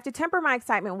I mean, I have to temper my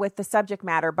excitement with the subject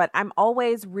matter, but I'm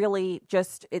always really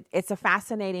it's a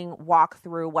fascinating walk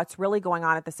through what's really going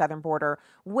on at the southern border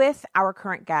with our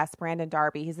current guest, Brandon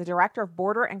Darby. He's the director of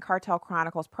Border and Cartel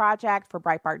Chronicles Project for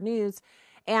Breitbart News.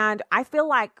 And I feel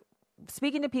like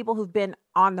speaking to people who've been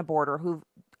on the border, who've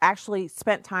actually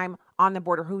spent time on the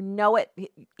border, who know it,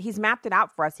 he's mapped it out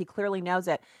for us. He clearly knows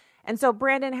it. And so,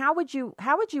 Brandon, how would you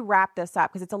wrap this up?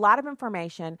 Because it's a lot of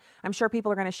information. I'm sure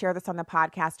people are going to share this on the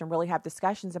podcast and really have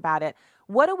discussions about it.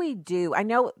 What do we do? I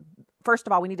know, first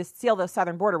of all, we need to seal the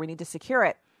southern border. We need to secure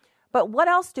it. But what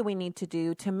else do we need to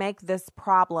do to make this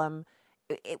problem?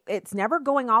 It's never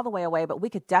going all the way away, but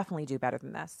we could definitely do better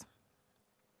than this.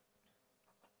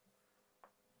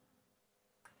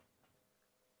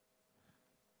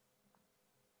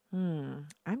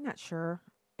 I'm not sure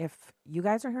if you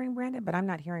guys are hearing Brandon, but I'm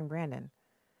not hearing Brandon.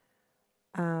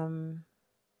 Let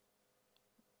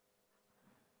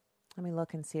me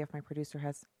look and see if my producer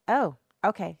has. Oh,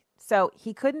 okay. So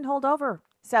he couldn't hold over.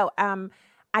 So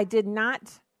I did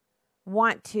not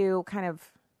want to kind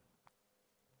of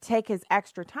take his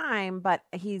extra time, but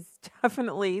he's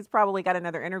probably got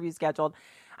another interview scheduled.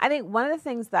 I think one of the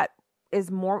things that is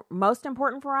most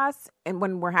important for us, and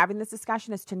when we're having this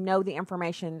discussion, is to know the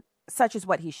information such as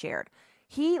what he shared.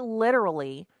 He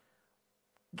literally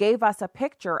gave us a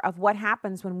picture of what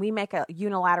happens when we make a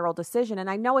unilateral decision. And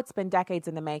I know it's been decades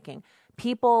in the making.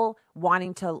 People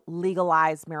wanting to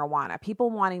legalize marijuana, people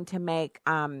wanting to make,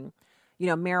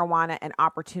 marijuana an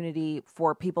opportunity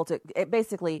for people to,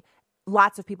 basically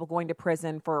lots of people going to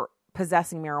prison for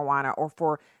possessing marijuana or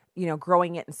for,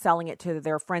 growing it and selling it to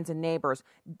their friends and neighbors,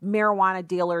 marijuana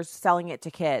dealers selling it to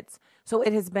kids. So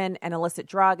it has been an illicit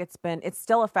drug. It's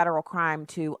still a federal crime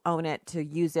to own it, to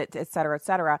use it, et cetera, et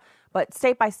cetera. But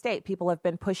state by state, people have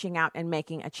been pushing out and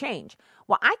making a change.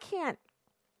 Well, I can't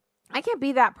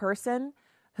be that person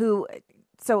who,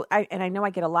 I know I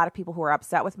get a lot of people who are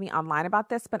upset with me online about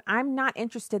this, but I'm not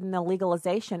interested in the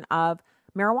legalization of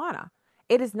marijuana.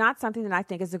 It is not something that I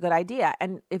think is a good idea.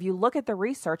 And if you look at the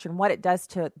research and what it does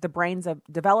to the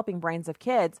developing brains of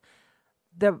kids,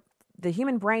 the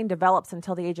human brain develops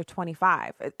until the age of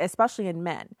 25, especially in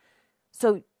men.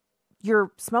 So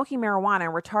you're smoking marijuana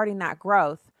and retarding that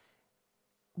growth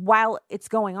while it's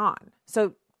going on.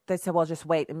 So they said, well, just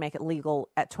wait and make it legal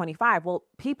at 25. Well,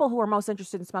 people who are most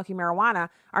interested in smoking marijuana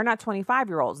are not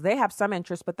 25-year-olds. They have some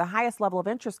interest, but the highest level of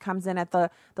interest comes in at the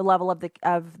level of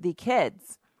the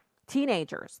kids.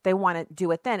 Teenagers, they want to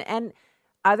do it then. And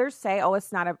others say, oh,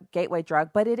 it's not a gateway drug,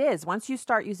 but it is. Once you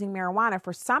start using marijuana,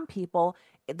 for some people,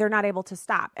 they're not able to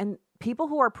stop. And people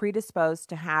who are predisposed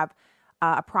to have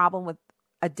a problem with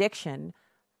addiction,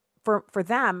 for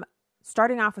them,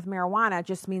 starting off with marijuana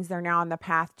just means they're now on the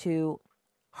path to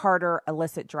harder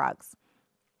illicit drugs.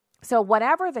 So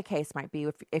whatever the case might be,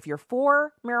 if you're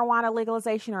for marijuana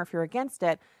legalization or if you're against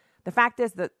it, the fact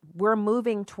is that we're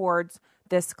moving towards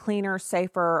this cleaner,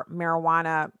 safer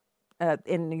marijuana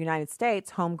in the United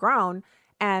States, homegrown,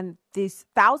 and these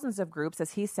thousands of groups,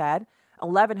 as he said,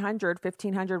 1,100,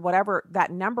 1,500, whatever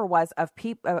that number was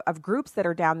of groups that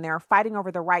are down there fighting over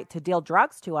the right to deal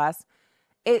drugs to us,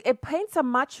 it paints a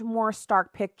much more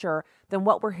stark picture than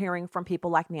what we're hearing from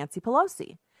people like Nancy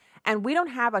Pelosi. And we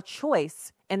don't have a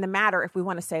choice in the matter if we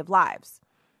want to save lives.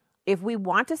 If we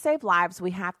want to save lives,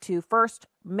 we have to first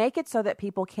make it so that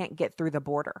people can't get through the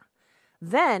border.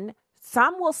 Then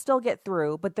some will still get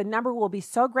through, but the number will be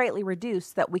so greatly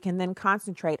reduced that we can then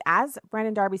concentrate, as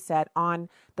Brandon Darby said, on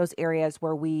those areas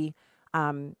where we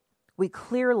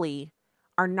clearly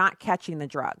are not catching the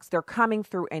drugs. They're coming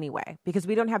through anyway because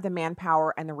we don't have the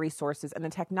manpower and the resources and the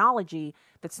technology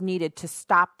that's needed to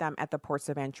stop them at the ports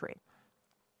of entry.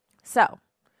 So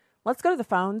let's go to the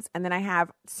phones, and then I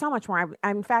have so much more.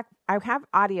 In fact, I have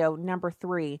audio number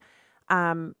 3,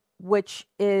 which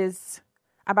is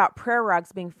about prayer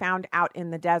rugs being found out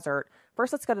in the desert.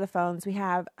 First, let's go to the phones. We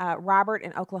have Robert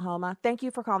in Oklahoma. Thank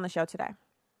you for calling the show today.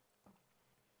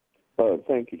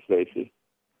 Thank you, Stacey.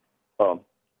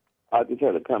 I just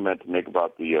had a comment to make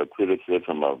about the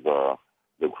criticism of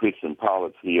the Christian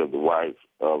policy of the wife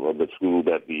of the school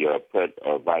that the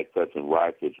Vice President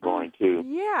Rice is going to.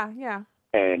 Yeah.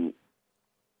 And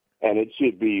it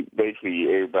should be basically,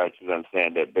 everybody should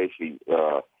understand that basically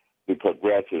the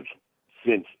progressive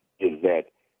sense is that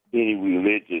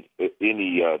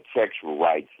any sexual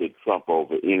rights should trump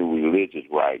over any religious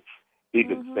rights. These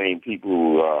are the same people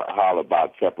who holler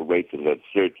about separation of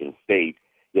church and state,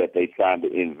 yet they trying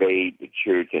to invade the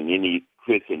church and any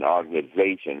Christian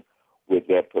organization with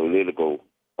their political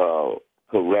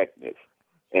correctness.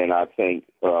 And I think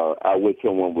I wish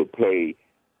someone would play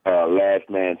Last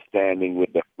Man Standing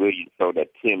with that brilliant show that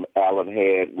Tim Allen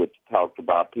had, which talked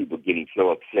about people getting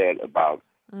so upset about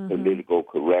political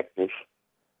correctness.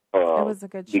 It was a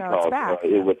good show. Because it's back.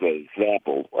 It was an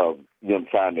example of them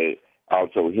trying to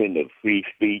also hinder free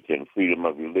speech and freedom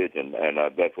of religion, and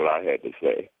that's what I had to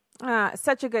say.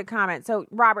 Such a good comment. So,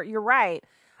 Robert, you're right.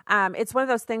 It's one of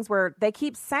those things where they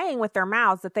keep saying with their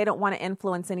mouths that they don't want to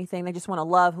influence anything. They just want to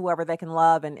love whoever they can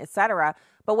love and et cetera.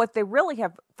 But what they really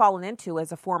have fallen into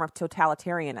is a form of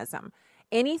totalitarianism.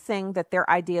 Anything that their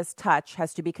ideas touch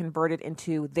has to be converted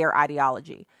into their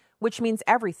ideology, which means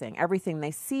everything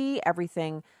they see,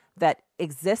 everything that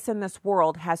exists in this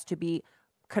world has to be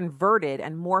converted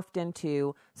and morphed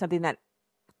into something that,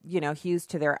 hews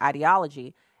to their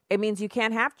ideology. It means you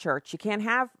can't have church. You can't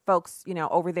have folks,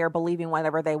 over there believing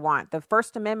whatever they want. The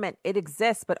First Amendment, it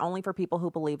exists, but only for people who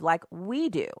believe like we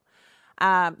do.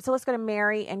 So let's go to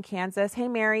Mary in Kansas. Hey,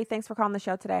 Mary, thanks for calling the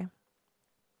show today.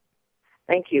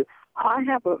 Thank you. I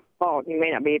have a thought you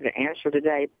may not be able to answer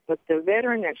today, but the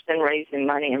veteran that's been raising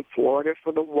money in Florida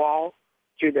for the wall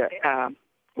through the,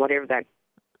 what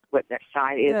that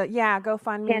site is.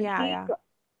 GoFundMe,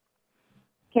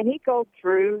 can he go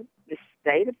through the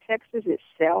state of Texas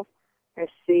itself and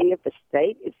see if the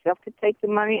state itself could take the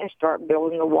money and start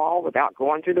building the wall without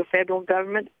going through the federal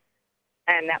government?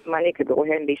 And that money could go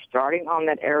ahead and be starting on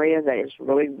that area that is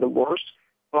really the worst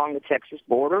along the Texas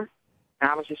border. And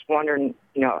I was just wondering,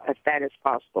 if that is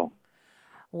possible.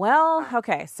 Well,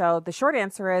 okay. So the short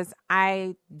answer is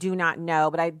I do not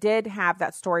know, but I did have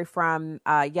that story from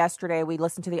yesterday. We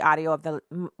listened to the audio of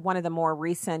one of the more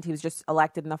recent. He was just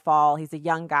elected in the fall. He's a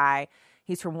young guy.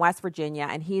 He's from West Virginia,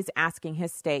 and he's asking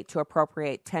his state to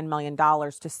appropriate $10 million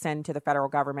to send to the federal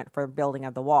government for building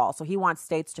of the wall. So he wants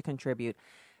states to contribute.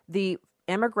 The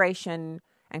Immigration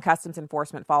and Customs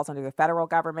Enforcement falls under the federal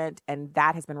government, and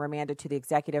that has been remanded to the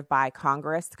executive by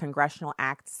Congress. The congressional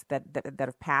acts that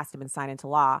have passed have been signed into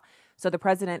law. So the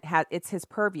president it's his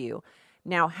purview.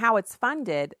 Now, how it's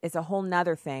funded is a whole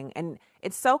nother thing, and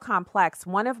it's so complex.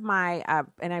 One of my,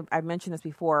 and I've mentioned this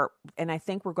before, and I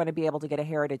think we're going to be able to get a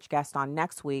Heritage guest on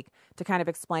next week to kind of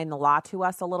explain the law to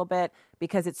us a little bit,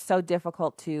 because it's so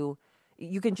difficult to,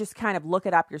 you can just kind of look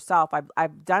it up yourself.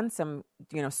 I've done some,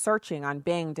 searching on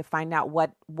Bing to find out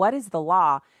what is the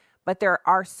law, but there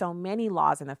are so many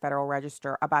laws in the Federal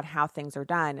Register about how things are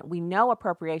done. We know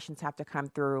appropriations have to come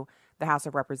through the House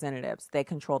of Representatives. They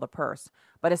control the purse.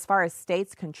 But as far as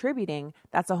states contributing,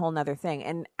 that's a whole nother thing.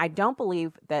 And I don't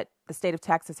believe that the state of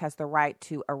Texas has the right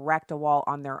to erect a wall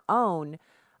on their own.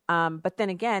 But then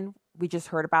again, we just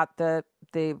heard about the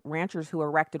ranchers who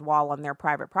erected wall on their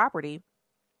private property.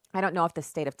 I don't know if the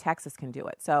state of Texas can do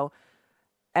it. So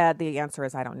the answer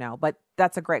is I don't know. But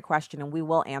that's a great question, and we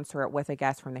will answer it with a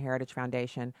guest from the Heritage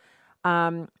Foundation.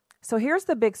 So here's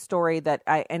the big story that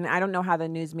I don't know how the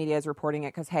news media is reporting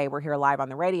it because, hey, we're here live on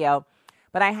the radio.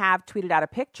 But I have tweeted out a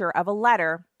picture of a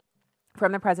letter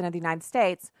from the President of the United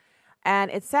States, and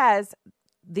it says,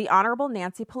 the Honorable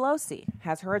Nancy Pelosi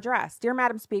has her address. Dear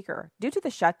Madam Speaker, due to the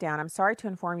shutdown, I'm sorry to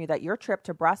inform you that your trip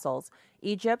to Brussels,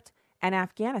 Egypt, and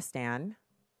Afghanistan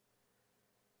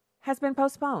has been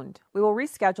postponed. We will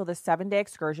reschedule this 7-day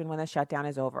excursion when the shutdown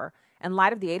is over. In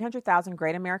light of the 800,000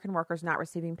 great American workers not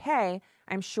receiving pay,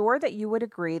 I'm sure that you would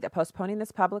agree that postponing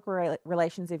this public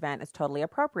relations event is totally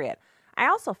appropriate. I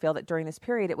also feel that during this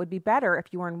period, it would be better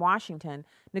if you were in Washington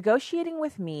negotiating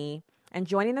with me and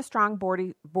joining the strong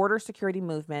border security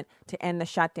movement to end the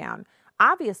shutdown.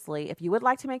 Obviously, if you would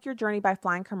like to make your journey by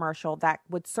flying commercial, that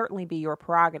would certainly be your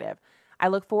prerogative. I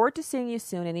look forward to seeing you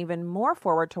soon, and even more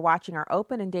forward to watching our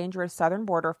open and dangerous southern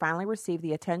border finally receive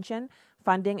the attention,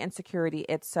 funding, and security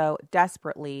it so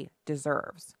desperately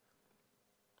deserves.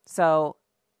 So,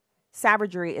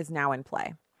 savagery is now in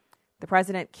play. The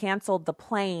president canceled the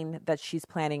plane that she's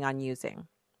planning on using.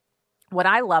 What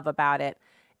I love about it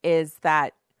is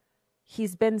that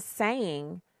he's been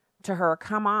saying to her,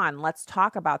 come on, let's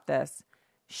talk about this.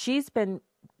 She's been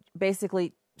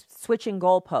basically switching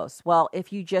goalposts. Well,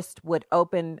 if you just would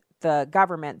open the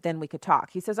government, then we could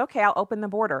talk. He says, okay, I'll open the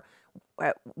border.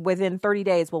 Within 30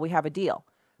 days, will we have a deal?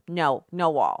 No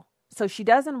wall. So she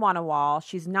doesn't want a wall.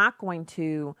 She's not going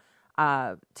to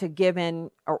give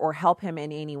in or help him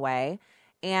in any way.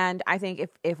 And I think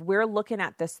if we're looking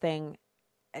at this thing,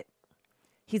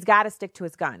 he's got to stick to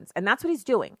his guns. And that's what he's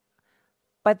doing.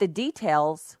 But the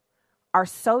details are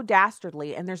so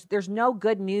dastardly, and there's no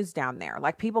good news down there.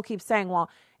 Like, people keep saying, well,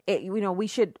 we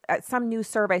should, some new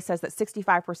survey says that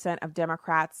 65% of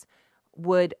Democrats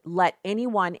would let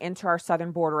anyone enter our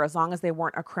southern border as long as they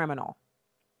weren't a criminal.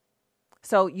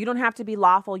 So you don't have to be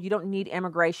lawful. You don't need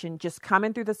immigration. Just come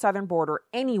in through the southern border,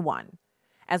 anyone,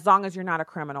 as long as you're not a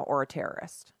criminal or a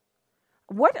terrorist.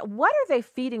 What are they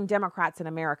feeding Democrats in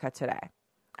America today?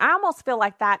 I almost feel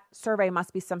like that survey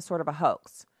must be some sort of a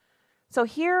hoax. So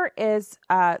here is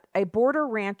a border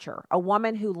rancher, a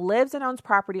woman who lives and owns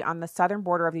property on the southern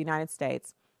border of the United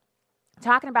States,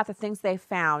 talking about the things they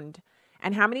found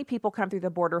and how many people come through the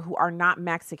border who are not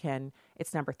Mexican.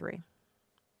 It's number 3.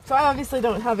 So I obviously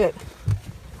don't have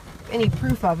any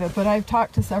proof of it, but I've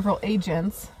talked to several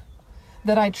agents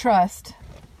that I trust.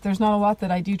 There's not a lot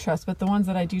that I do trust, but the ones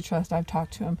that I do trust, I've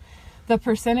talked to them. The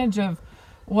percentage of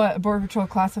what Border Patrol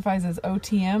classifies as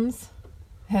OTMs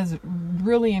has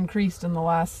really increased in the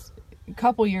last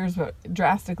couple years, but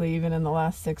drastically even in the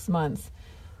last 6 months.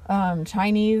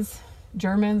 Chinese,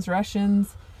 Germans,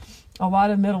 Russians, a lot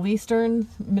of Middle Easterners,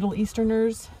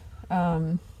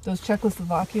 those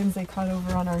Czechoslovakians they caught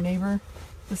over on our neighbor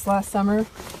this last summer.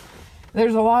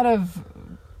 There's a lot of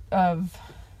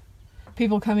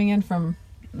people coming in from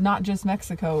not just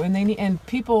Mexico, and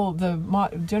people, the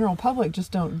general public,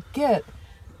 just don't get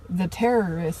the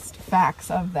terrorist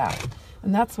facts of that.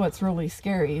 And that's what's really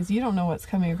scary, is you don't know what's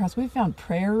coming across. We found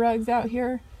prayer rugs out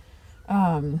here.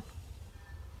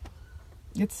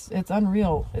 It's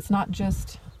unreal. It's not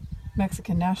just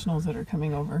Mexican nationals that are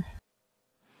coming over.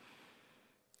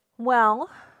 Well,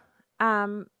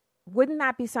 wouldn't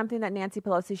that be something that Nancy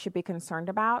Pelosi should be concerned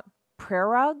about? Prayer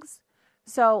rugs?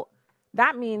 So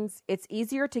that means it's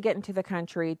easier to get into the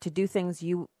country to do things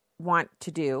you want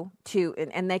to do,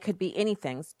 and they could be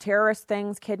anything, terrorist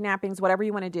things, kidnappings, whatever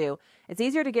you want to do. It's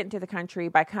easier to get into the country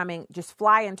by just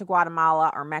fly into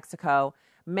Guatemala or Mexico,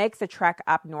 make the trek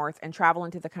up north and travel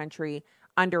into the country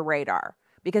under radar.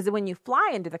 Because when you fly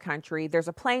into the country, there's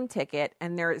a plane ticket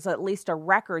and there's at least a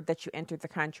record that you entered the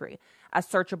country, a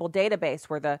searchable database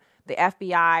where the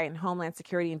FBI and Homeland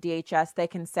Security and DHS, they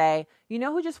can say, you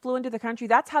know who just flew into the country?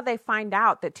 That's how they find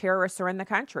out that terrorists are in the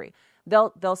country.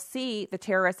 They'll see the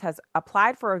terrorist has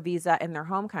applied for a visa in their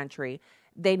home country.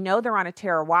 They know they're on a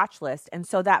terror watch list. And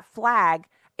so that flag,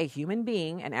 a human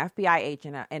being, an FBI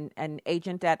agent, an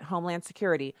agent at Homeland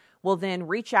Security, will then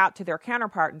reach out to their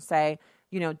counterpart and say,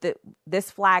 you know, this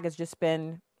flag has just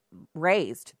been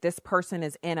raised. This person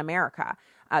is in America.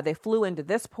 They flew into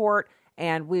this port,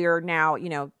 and we're now, you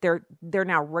know, they're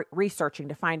now researching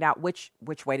to find out which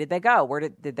way did they go? Where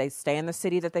did they stay in the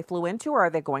city that they flew into, or are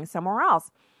they going somewhere else?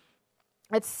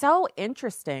 It's so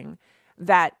interesting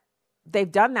that they've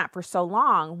done that for so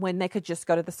long when they could just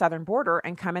go to the southern border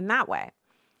and come in that way.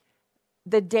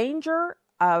 The danger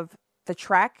of the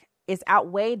trek is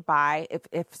outweighed by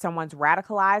if someone's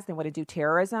radicalized and want to do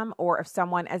terrorism, or if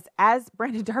someone, as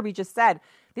Brandon Darby just said,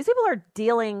 these people are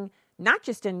dealing not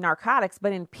just in narcotics,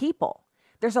 but in people.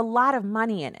 There's a lot of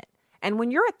money in it. And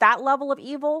when you're at that level of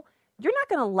evil, you're not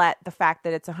going to let the fact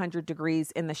that it's 100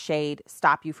 degrees in the shade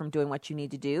stop you from doing what you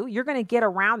need to do. You're going to get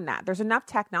around that. There's enough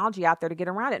technology out there to get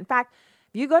around it. In fact,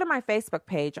 if you go to my Facebook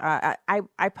page,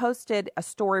 I posted a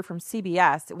story from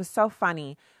CBS. It was so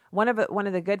funny. One of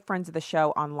the good friends of the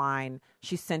show online,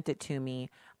 she sent it to me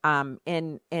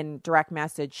in direct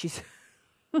message.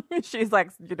 She's like,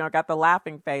 you know, got the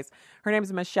laughing face. Her name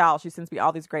is Michelle. She sends me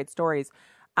all these great stories.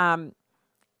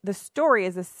 The story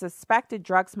is a suspected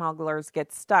drug smugglers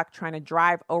get stuck trying to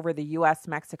drive over the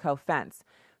U.S.-Mexico fence.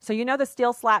 So you know the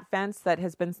steel slat fence that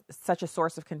has been such a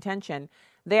source of contention?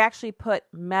 They actually put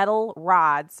metal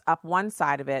rods up one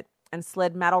side of it and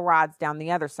slid metal rods down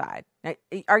the other side. Now,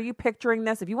 are you picturing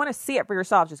this? If you want to see it for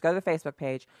yourself, just go to the Facebook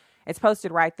page. It's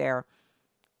posted right there.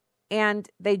 And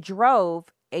they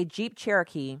drove a Jeep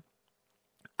Cherokee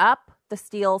up the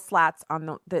steel slats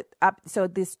on the up. So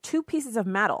these two pieces of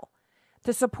metal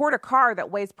to support a car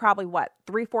that weighs probably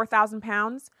 3,000-4,000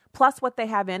 pounds plus what they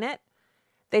have in it.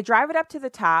 They drive it up to the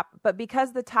top, but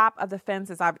because the top of the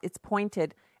fence it's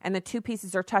pointed and the two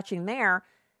pieces are touching there,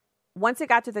 once it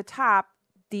got to the top,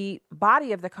 the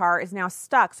body of the car is now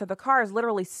stuck. So the car is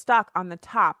literally stuck on the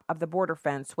top of the border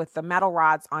fence with the metal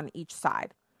rods on each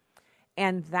side.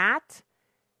 And that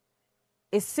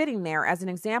is sitting there as an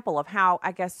example of how,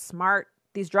 I guess, smart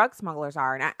these drug smugglers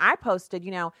are. And I posted,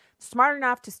 you know, smart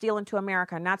enough to steal into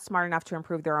America, not smart enough to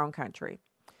improve their own country.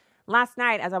 Last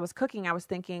night, as I was cooking, I was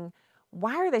thinking,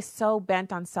 why are they so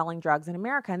bent on selling drugs in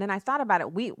America? And then I thought about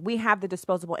it. We have the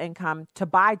disposable income to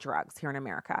buy drugs here in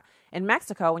America. In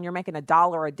Mexico, when you're making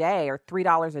 $1 a day or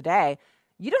 $3 a day,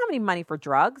 you don't have any money for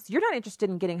drugs. You're not interested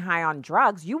in getting high on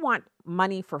drugs. You want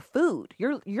money for food.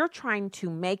 You're trying to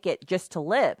make it just to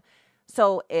live.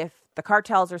 So if the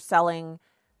cartels are selling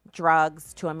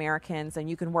drugs to Americans and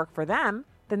you can work for them,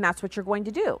 then that's what you're going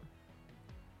to do.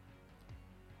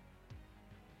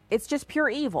 It's just pure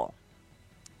evil.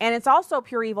 And it's also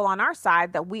pure evil on our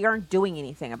side that we aren't doing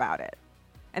anything about it.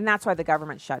 And that's why the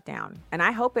government shut down. And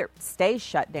I hope it stays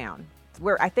shut down.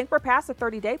 I think we're past the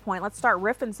 30-day point. Let's start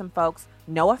riffing some folks,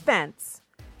 no offense,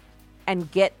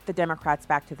 and get the Democrats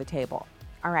back to the table.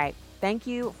 All right. Thank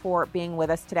you for being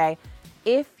with us today.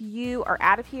 If you are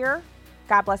out of here,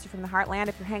 God bless you from the heartland.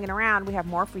 If you're hanging around, we have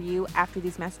more for you after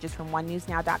these messages from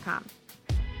onenewsnow.com.